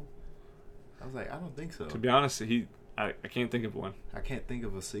sequel? I was like, I don't think so. To be honest, I can't think of one. I can't think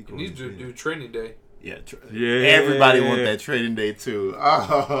of a sequel. He needs to do Training Day. Yeah, yeah. Everybody want that Training Day too.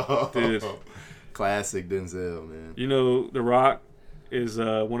 Oh, dude. Classic Denzel, man. The Rock is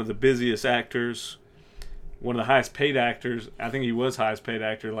one of the busiest actors, one of the highest paid actors. I think he was highest paid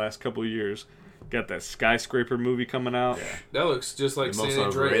actor the last couple of years. Got that Skyscraper movie coming out. Yeah. That looks just like The San most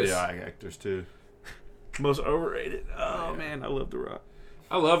Andreas. overrated actors too. Most overrated. Oh man, I love The Rock.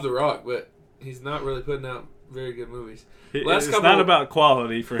 I love The Rock, but he's not really putting out very good movies. It's not about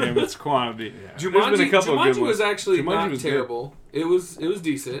quality for him; it's quantity. Yeah. Jumanji was actually Jumanji not was terrible. It was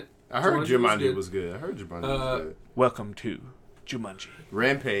decent. I heard Jumanji was good. Was good. Welcome to Jumanji.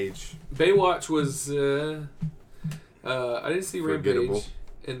 Rampage. Baywatch was. I didn't see Forgettable. Rampage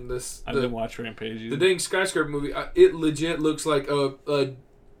in this. I didn't watch Rampage either. The dang Skyscraper movie. It legit looks like a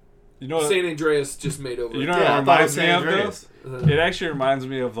San Andreas just made over. You know what it reminds me of though? It actually reminds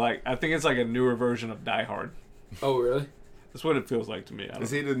me of I think it's like a newer version of Die Hard. Oh really? That's what it feels like to me.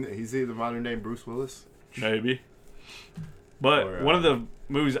 Is he the modern day Bruce Willis? Maybe. But one of the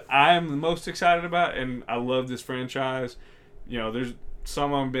movies I'm the most excited about, and I love this franchise, there's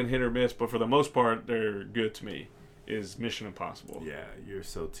some of them been hit or miss, but for the most part, they're good to me, is Mission Impossible. Yeah, you're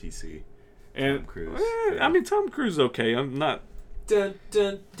so TC. And Tom Cruise. I mean, Tom Cruise is okay. I'm not... Dun,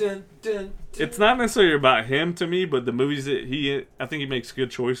 dun, dun, dun, It's not necessarily about him to me, but the movies that I think he makes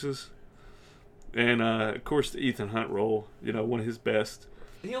good choices. And, of course, the Ethan Hunt role, one of his best.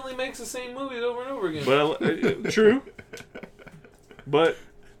 He only makes the same movies over and over again. But true. But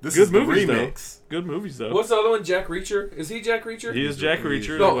this good is the movies, remix. Though. Good movies, though. What's the other one? Jack Reacher? Is he Jack Reacher? He is Jack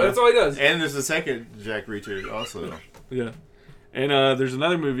Reacher. No, that's all he does. And there's a second Jack Reacher also. Yeah. And there's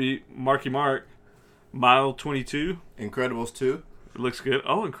another movie, Marky Mark, Mile 22. Incredibles 2. It looks good.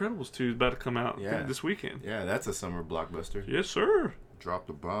 Oh, Incredibles 2 is about to come out this weekend. Yeah, that's a summer blockbuster. Yes, sir. Dropped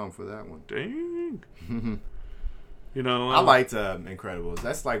a bomb for that one. Dang. I liked Incredibles.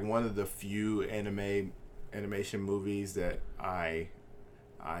 That's like one of the few animation movies that I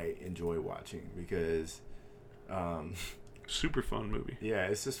enjoy watching because super fun movie. Yeah,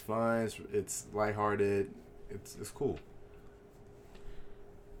 it's just fun. It's lighthearted. It's cool.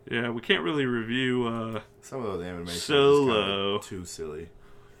 Yeah, we can't really review some of those animations Solo. Too silly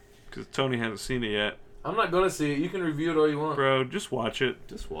because Tony hasn't seen it yet. I'm not gonna see it. You can review it all you want, bro. Just watch it.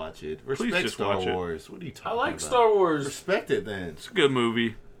 Just watch it. Please Respect just Star watch Wars. What are you talking about? I like Star Wars. Respect it then. It's a good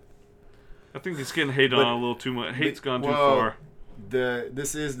movie. I think it's getting hated on a little too much. Hate's gone too far.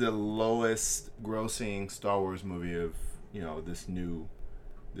 This is the lowest grossing Star Wars movie of this new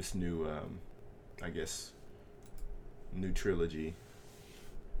I guess new trilogy.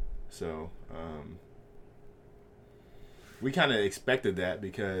 So we kind of expected that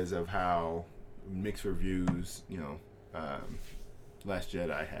because of how mixed reviews Last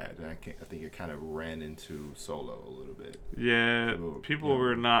Jedi had, and I think it kind of ran into Solo a little bit. Yeah, people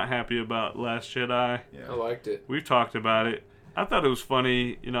were not happy about Last Jedi. Yeah. I liked it. We've talked about it. I thought it was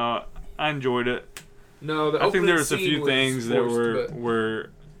funny. I enjoyed it. No, I think there was a few things that were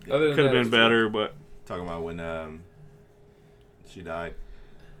could have been better, but talking about when she died.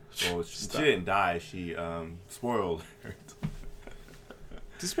 Well, she didn't die. She spoiled her.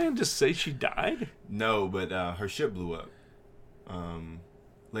 Did this man just say she died? No, but her ship blew up.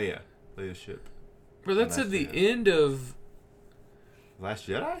 Leia's ship. Bro, that's at the end of Last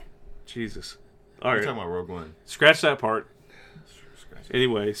Jedi? Jesus. All We're right. talking about Rogue One. Scratch that part.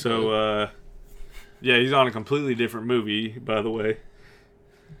 Anyway, so he's on a completely different movie, by the way.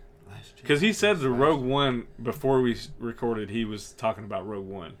 Because he said the Rogue One before we recorded. He was talking about Rogue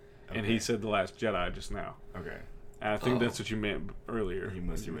One, and he said the Last Jedi just now. Okay. And I think that's what you meant earlier.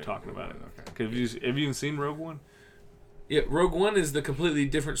 You were talking about it. Okay. Have you even seen Rogue One? Yeah, Rogue One is the completely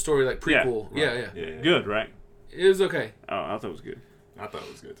different story, like prequel. Yeah, right. Yeah. Good, right? It was okay. Oh, I thought it was good. I thought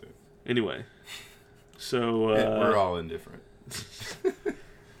it was good too. Anyway, so we're all indifferent.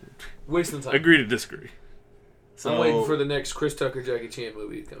 Wasting time. Agree to disagree. So, I'm waiting for the next Chris Tucker Jackie Chan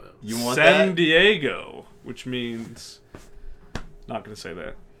movie to come out. You want San Diego, which means not going to say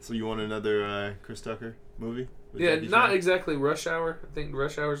that. So you want another Chris Tucker movie? Yeah, not exactly Rush Hour. I think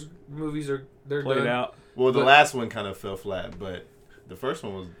Rush Hour's movies they're played done. out. Well, the last one kind of fell flat, but the first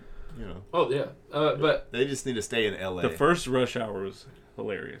one was, Oh yeah, but they just need to stay in L.A. The first Rush Hour was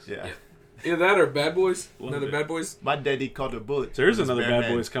hilarious. Yeah. Either that or Bad Boys. Love Another it. Bad Boys. My daddy caught a bullet. There's with his another bare Bad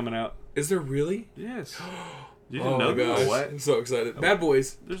hand. Boys coming out. Is there really? Yes. You Oh didn't know my this? gosh! What? I'm so excited. Bad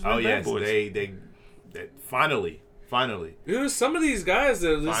Boys. There's Oh no Bad yes, Boys. they That finally. There's some of these guys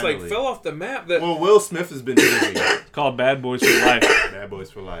that just like fell off the map. That Will Smith has been busy. It's called Bad Boys for Life. Bad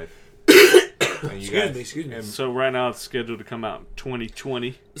Boys for Life. Excuse me. So right now it's scheduled to come out in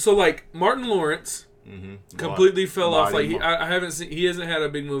 2020. So like Martin Lawrence completely fell off. Like I haven't seen. He hasn't had a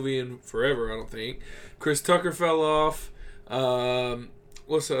big movie in forever. I don't think. Chris Tucker fell off.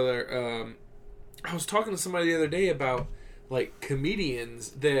 What's the other? I was talking to somebody the other day about like comedians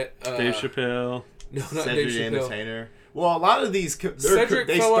that Dave Chappelle. No, not Cedric Dave the Chappelle. Entertainer. Well, a lot of these Cedric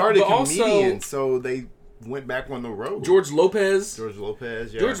they fell started off, but comedians, so they went back on the road. George Lopez.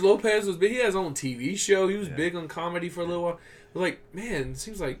 Yeah. George Lopez was big. He had his own TV show. He was big on comedy for a little while. Like, man, it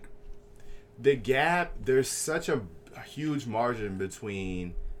seems like the gap. There's such a huge margin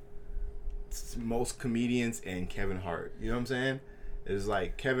between most comedians and Kevin Hart. You know what I'm saying? It's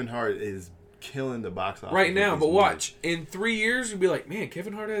like Kevin Hart is killing the box office right now, but watch in 3 years you'll be like, man,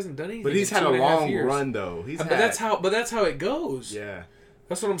 Kevin Hart hasn't done anything. But he's had a long run though. That's how it goes. Yeah,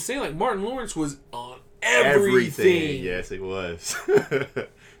 that's what I'm saying. Like Martin Lawrence was on everything. Yes, it was.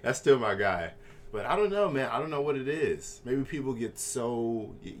 That's still my guy. But I don't know, man. I don't know what it is. Maybe people get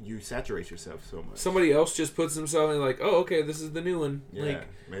so you saturate yourself so much. Somebody else just puts themselves in like, oh, okay, this is the new one. Yeah, like,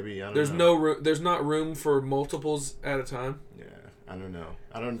 maybe. I don't there's know. there's not room for multiples at a time. Yeah, I don't know.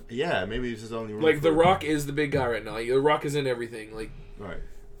 Yeah, maybe it's just only room like for The Rock is the big guy right now. Like, The Rock is in everything. Like right.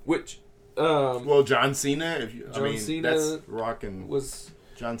 Which well, John Cena. Cena that's Rock and was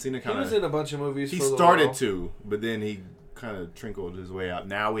John Cena kind of. He was in a bunch of movies. He for a started while. to, but then he kind of trickled his way out.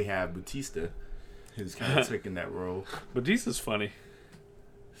 Now we have Bautista, who's kind of taking that role. Batista's funny.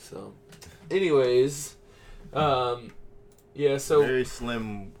 So, anyways, yeah. So very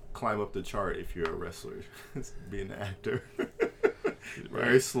slim climb up the chart if you're a wrestler, being an actor.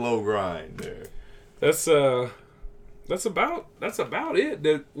 Very slow grind there. That's about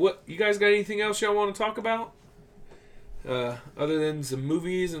it. What you guys got? Anything else y'all want to talk about? Other than some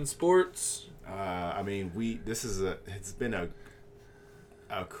movies and sports. I mean, it's been a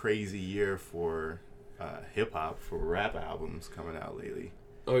crazy year for hip hop, for rap albums coming out lately.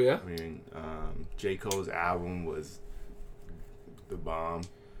 Oh yeah. I mean, J. Cole's album was the bomb.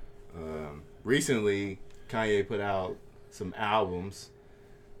 Recently, Kanye put out some albums.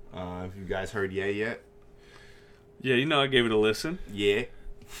 Have you guys heard Yeah yet? Yeah, I gave it a listen. Yeah.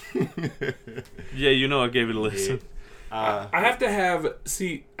 Yeah, I gave it a listen. I have to have.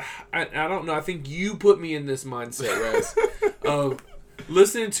 See, I don't know. I think you put me in this mindset, Rez, of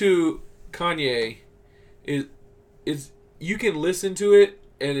listening to Kanye. Is you can listen to it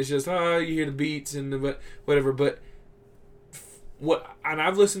and it's just you hear the beats and the whatever, but. And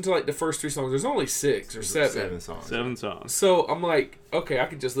I've listened to like the first 3 songs. There's only 6 or 7. 7 songs. So I'm like, okay, I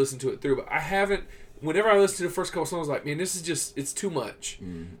can just listen to it through. But I haven't. Whenever I listen to the first couple songs, I was like, man, this is just, it's too much.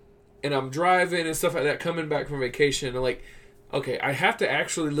 Mm-hmm. And I'm driving and stuff like that, coming back from vacation, and like, okay, I have to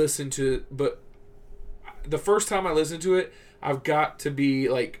actually listen to it. But the first time I listen to it, I've got to be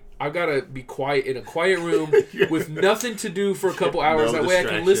quiet in a quiet room with nothing to do for a couple hours. That way I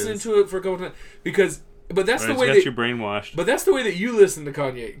can listen to it for a couple times. But that's the way that you're brainwashed. But that's the way that you listen to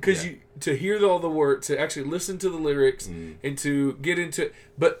Kanye, because to hear all the words, to actually listen to the lyrics, and to get into it.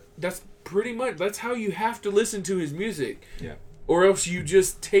 But that's pretty much how you have to listen to his music. Yeah. Or else you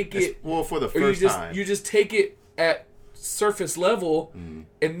just take it. Well, for the first time, you just take it at surface level, and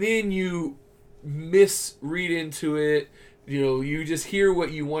then you misread into it. You just hear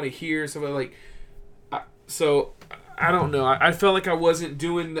what you want to hear. Something like. So I don't know. I felt like I wasn't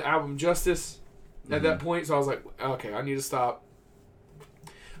doing the album justice at that point, so I was like, okay, I need to stop.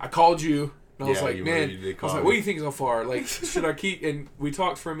 I called you, and I was like, man, what do you think so far? Like, should I keep? And we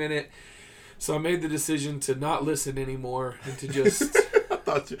talked for a minute, so I made the decision to not listen anymore and to just.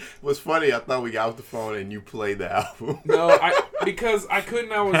 What's funny, I thought we got off the phone and you played the album. No, because I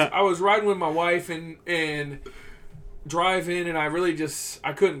couldn't. I was riding with my wife and driving, and I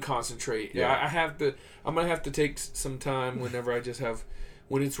couldn't concentrate. Yeah, I'm gonna have to take some time whenever I just have.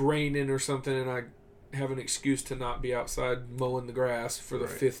 When it's raining or something and I have an excuse to not be outside mowing the grass for the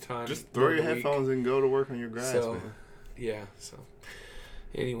 5th time. Just throw your headphones and go to work on your grass, man. Yeah, so.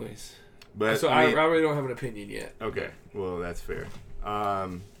 Anyways. But I really don't have an opinion yet. Okay, well, that's fair.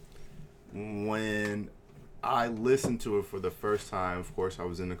 When I listened to it for the first time, of course, I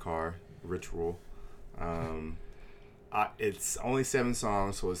was in the car, Ritual. It's only 7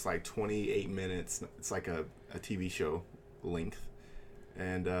 songs, so it's like 28 minutes. It's like a TV show length.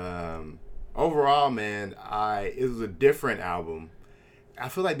 And overall, man, it was a different album. I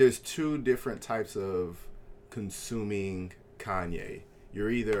feel like there's 2 different types of consuming Kanye. You're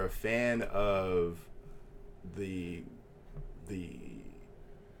either a fan of the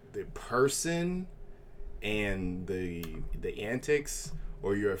person and the antics,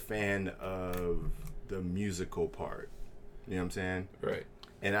 or you're a fan of the musical part. You know what I'm saying? Right.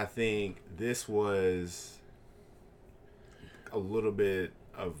 And I think this was a little bit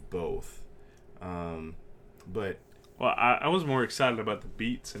of both. But well, I was more excited about the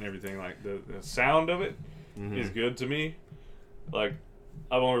beats and everything. Like the sound of it is good to me. Like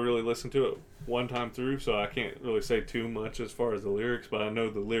I've only really listened to it one time through, so I can't really say too much as far as the lyrics, but I know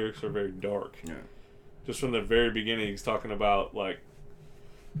the lyrics are very dark. Yeah. Just from the very beginning, he's talking about, like,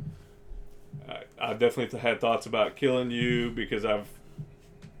 I definitely had thoughts about killing you because I've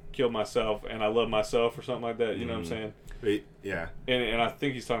killed myself and I love myself or something like that. You know what I'm saying? Yeah. And I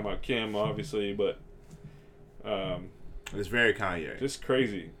think he's talking about Kim, obviously, but it's very Kanye. Just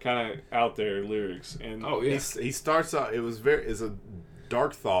crazy, kind of out there lyrics. And he starts out. It's a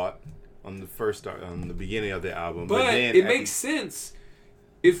dark thought on the beginning of the album, but then it makes sense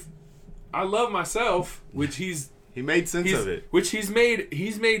if I love myself, which he made sense of it, which he's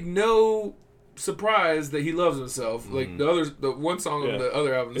made no surprise that he loves himself. Like the one song on the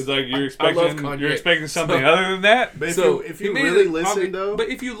other album, it's like you're expecting something other than that. But if you really listen, though, but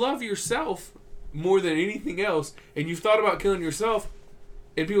if you love yourself more than anything else, and you've thought about killing yourself,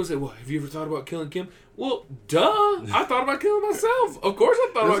 and people say, "Well, have you ever thought about killing Kim?" Well, duh! I thought about killing myself. Of course,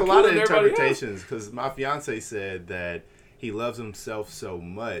 I thought about killing everybody else. There's a lot of interpretations because my fiance said that he loves himself so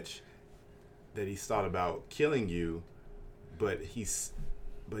much that he's thought about killing you, but he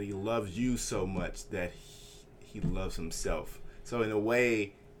loves you so much that he loves himself. So in a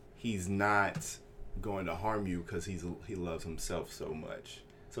way, he's not going to harm you because he loves himself so much.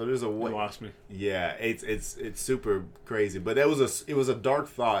 So there's a way. You lost me. Yeah, it's super crazy, but it was a dark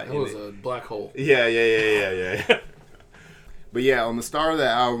thought. It was a black hole. Yeah. But yeah, on the start of the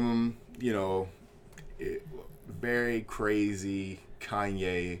album, very crazy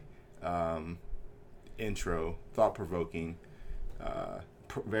Kanye intro, thought provoking,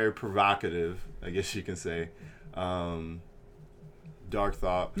 very provocative, I guess you can say. Dark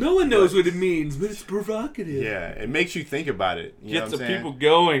thought. No one knows what it means, but it's provocative. Yeah, it makes you think about it. Get the people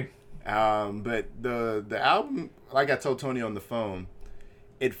going. But the album, like I told Tony on the phone,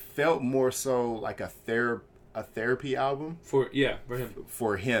 it felt more so like a therapy album for him.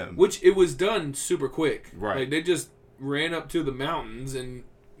 For him, which it was done super quick. Right, like they just ran up to the mountains in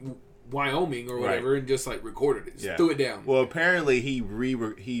Wyoming or whatever and just like recorded it, threw it down. Well, apparently he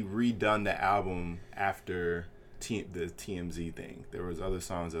redone the album after the TMZ thing. There was other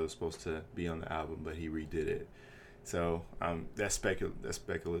songs that were supposed to be on the album, but he redid it. So that's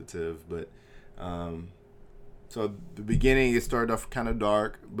speculative. But so the beginning it started off kind of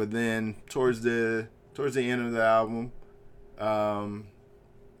dark, but then towards the end of the album, I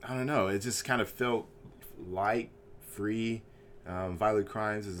don't know. It just kind of felt light, free. Violent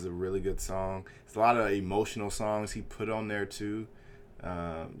Crimes is a really good song. There's a lot of emotional songs he put on there too.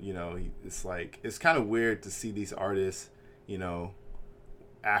 It's kind of weird to see these artists,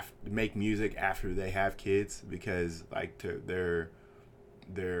 make music after they have kids, because like their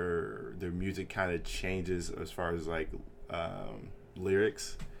music kind of changes as far as like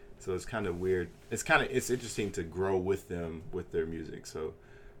lyrics. So it's kind of weird. It's interesting to grow with them with their music. So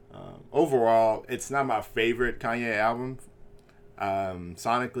overall, it's not my favorite Kanye album.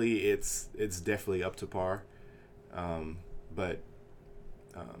 Sonically, it's definitely up to par, but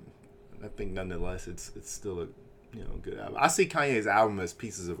I think nonetheless it's still a good album. I see Kanye's album as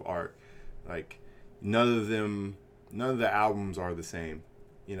pieces of art. Like none of the albums are the same.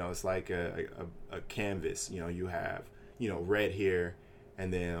 It's like a canvas. You have red here,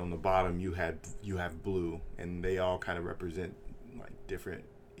 and then on the bottom you have blue, and they all kind of represent like different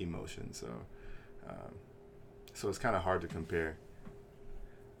emotions. So it's kind of hard to compare.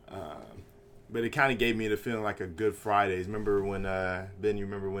 But it kind of gave me the feeling like a Good Fridays. Remember when Ben? You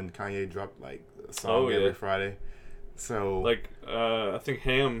remember when Kanye dropped like a song every Friday? So like I think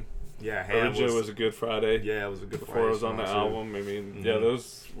Ham. Yeah, Ham was a Good Friday. Yeah, it was a Good before Friday. Before it was on the album. I mean,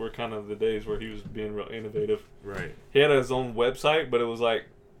 those were kind of the days where he was being real innovative. Right. He had his own website, but it was like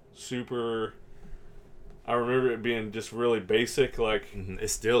super. I remember it being just really basic. Like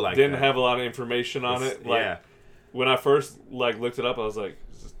it's still like didn't have a lot of information on it. Like when I first like looked it up, I was like,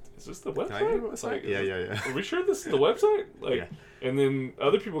 is this the website? Like, yeah. Are we sure this is the website? Like, and then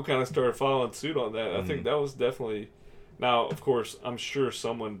other people kind of started following suit on that. I think that was definitely. Now, of course, I'm sure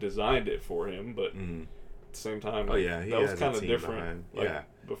someone designed it for him, but at the same time, that was kind of different.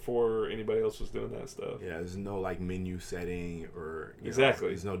 Before anybody else was doing that stuff. Yeah, there's no like menu setting or exactly.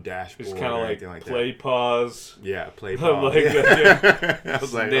 There's no dashboard. It's kind of like play pause. Yeah, play pause. I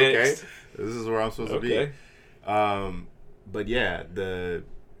was like, okay, this is where I'm supposed to be. But yeah, the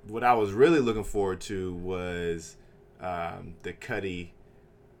what I was really looking forward to was the Cudi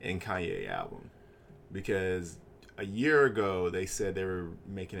and Kanye album, because a year ago they said they were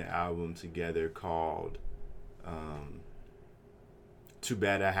making an album together called Too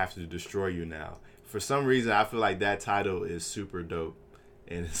Bad I Have to Destroy You Now. For some reason, I feel like that title is super dope,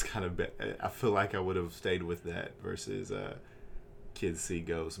 and it's kind of I feel like I would have stayed with that versus Kids See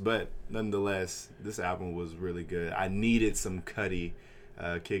Ghosts. But nonetheless, this album was really good. I needed some Cudi,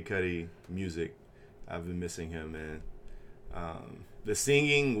 Kid Cudi music. I've been missing him, man. The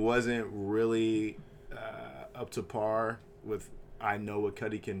singing wasn't really up to par with I know what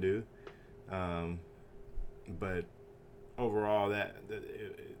Cudi can do, but overall,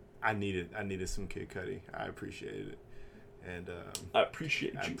 I needed some Kid Cudi. I appreciated it, and I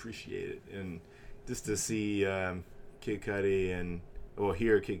appreciate it, and just to see Kid Cudi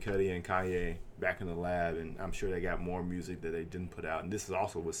hear Kid Cudi and Kanye back in the lab, and I'm sure they got more music that they didn't put out, and this is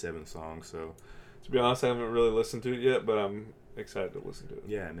also with 7 songs. So, to be honest, I haven't really listened to it yet, but I'm excited to listen to it.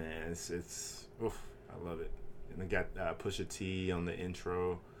 Yeah, man, it's I love it. And they got Pusha T on the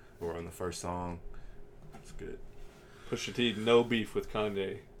intro or on the first song. It's good. Pusha T, no beef with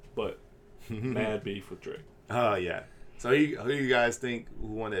Kanye, but mad beef with Drake. Oh yeah. So who do you guys think who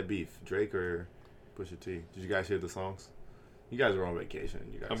won that beef, Drake or Pusha T? Did you guys hear the songs? You guys were on vacation.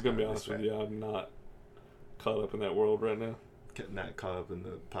 You guys. I'm gonna be honest with you. I'm not caught up in that world right now. Not caught up in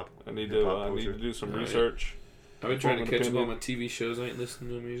the pop. I need to do some research. I've been trying to catch up on my TV shows. I ain't listening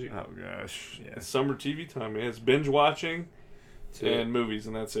to music. Oh gosh, yeah. It's summer TV time, man. It's binge watching and movies,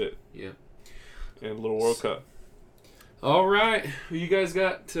 and that's it. Yeah. And a little World Cup. All right. Well, you guys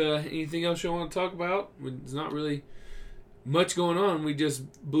got anything else you want to talk about? There's not really much going on. We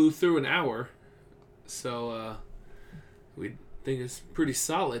just blew through an hour, so we think it's pretty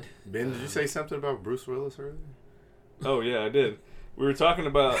solid. Ben, did you say something about Bruce Willis earlier? Oh yeah, I did. We were talking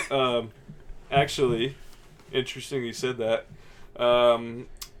about actually. Interesting you said that.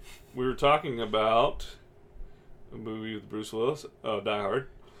 We were talking about a movie with Bruce Willis, Die Hard,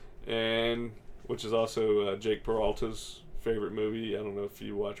 and which is also Jake Peralta's favorite movie. I don't know if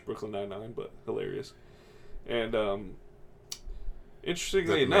you watch Brooklyn Nine-Nine, but hilarious. And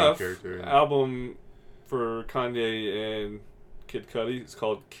interestingly enough, album for Kanye and Kid Cudi, it's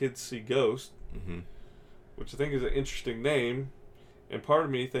called Kids See Ghosts, which I think is an interesting name. And part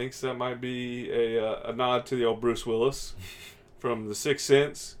of me thinks that might be a nod to the old Bruce Willis from The Sixth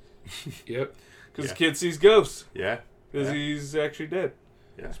Sense. Yep. Because the kid sees ghosts. Yeah. Because he's actually dead.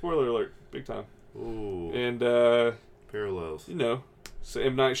 Yeah. Spoiler alert. Big time. Ooh. And, parallels. You know, it's an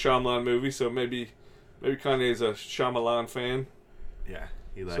M. Night Shyamalan movie, so maybe Kanye's a Shyamalan fan. Yeah.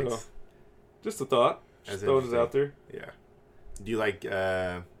 He likes. So, just a thought. Just throwing it out there. Yeah. Do you like, you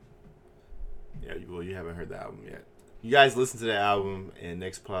haven't heard the album yet. You guys listen to the album, and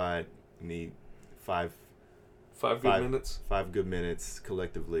next pod need five good minutes. 5 good minutes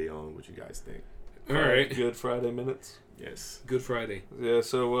collectively on what you guys think. All right. Good Friday minutes. Yes. Good Friday. Yeah.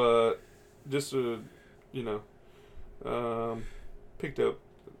 So just picked up.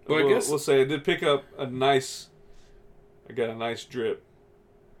 Well, I guess we'll say I did pick up I got a nice drip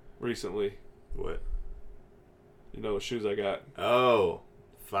recently. What? You know what shoes I got? Oh,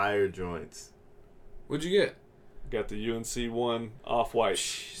 fire joints. What'd you get? Got the UNC 1 Off-White.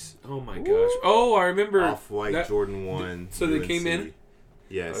 Jeez. Oh my gosh. Oh, I remember. Off-White Jordan 1. So UNC. they came in?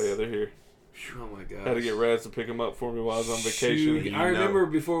 Yes. Oh yeah, they're here. Oh my gosh. Had to get Raz to pick them up for me while I was on vacation. I remember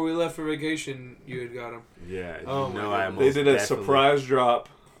before we left for vacation, you had got them. Yeah. They did a surprise drop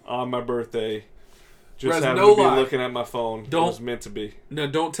on my birthday. Just Raz, happened no to be lie. looking at my phone. It was meant to be. No,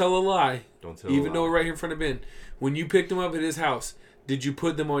 don't tell a lie. Don't tell Even a though lie. we're right here in front of Ben. When you picked them up at his house, did you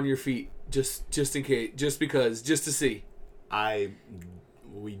put them on your feet? Just in case. Just because. Just to see.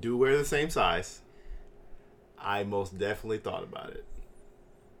 We do wear the same size. I most definitely thought about it,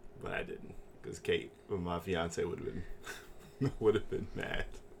 but I didn't, because Kate, my fiance, would have been mad.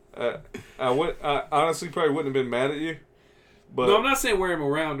 I honestly probably wouldn't have been mad at you, but no, I'm not saying wear them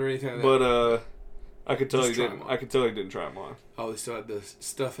around or anything like that. But I could tell Just you try didn't. 'em on. I could tell you didn't try them on. Oh, they still had the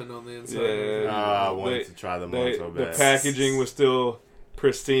stuffing on the inside. Yeah. I wanted to try them on so bad. The packaging was still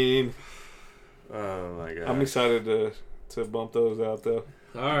pristine. Oh my god! I'm excited to bump those out though.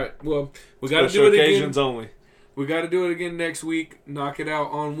 All right. Well, we got to Special do it occasions again. only. We got to do it again next week. Knock it out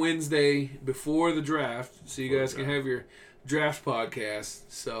on Wednesday before the draft, so you guys can have your draft podcast.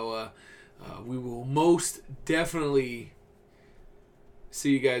 So we will most definitely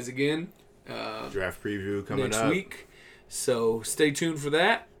see you guys again. Draft preview coming next up week. So stay tuned for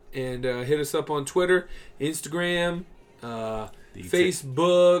that, and hit us up on Twitter, Instagram,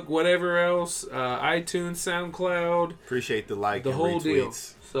 Facebook, whatever else, iTunes, SoundCloud. Appreciate the like, the and whole retweets. deal.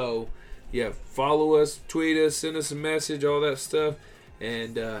 So, yeah, follow us, tweet us, send us a message, all that stuff,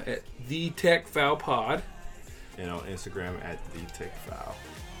 and at the Tech Foul Pod, and on Instagram at the Tech Foul.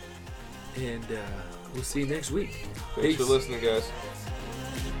 And we'll see you next week. Thanks for listening, guys.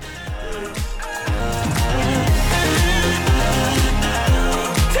 Peace.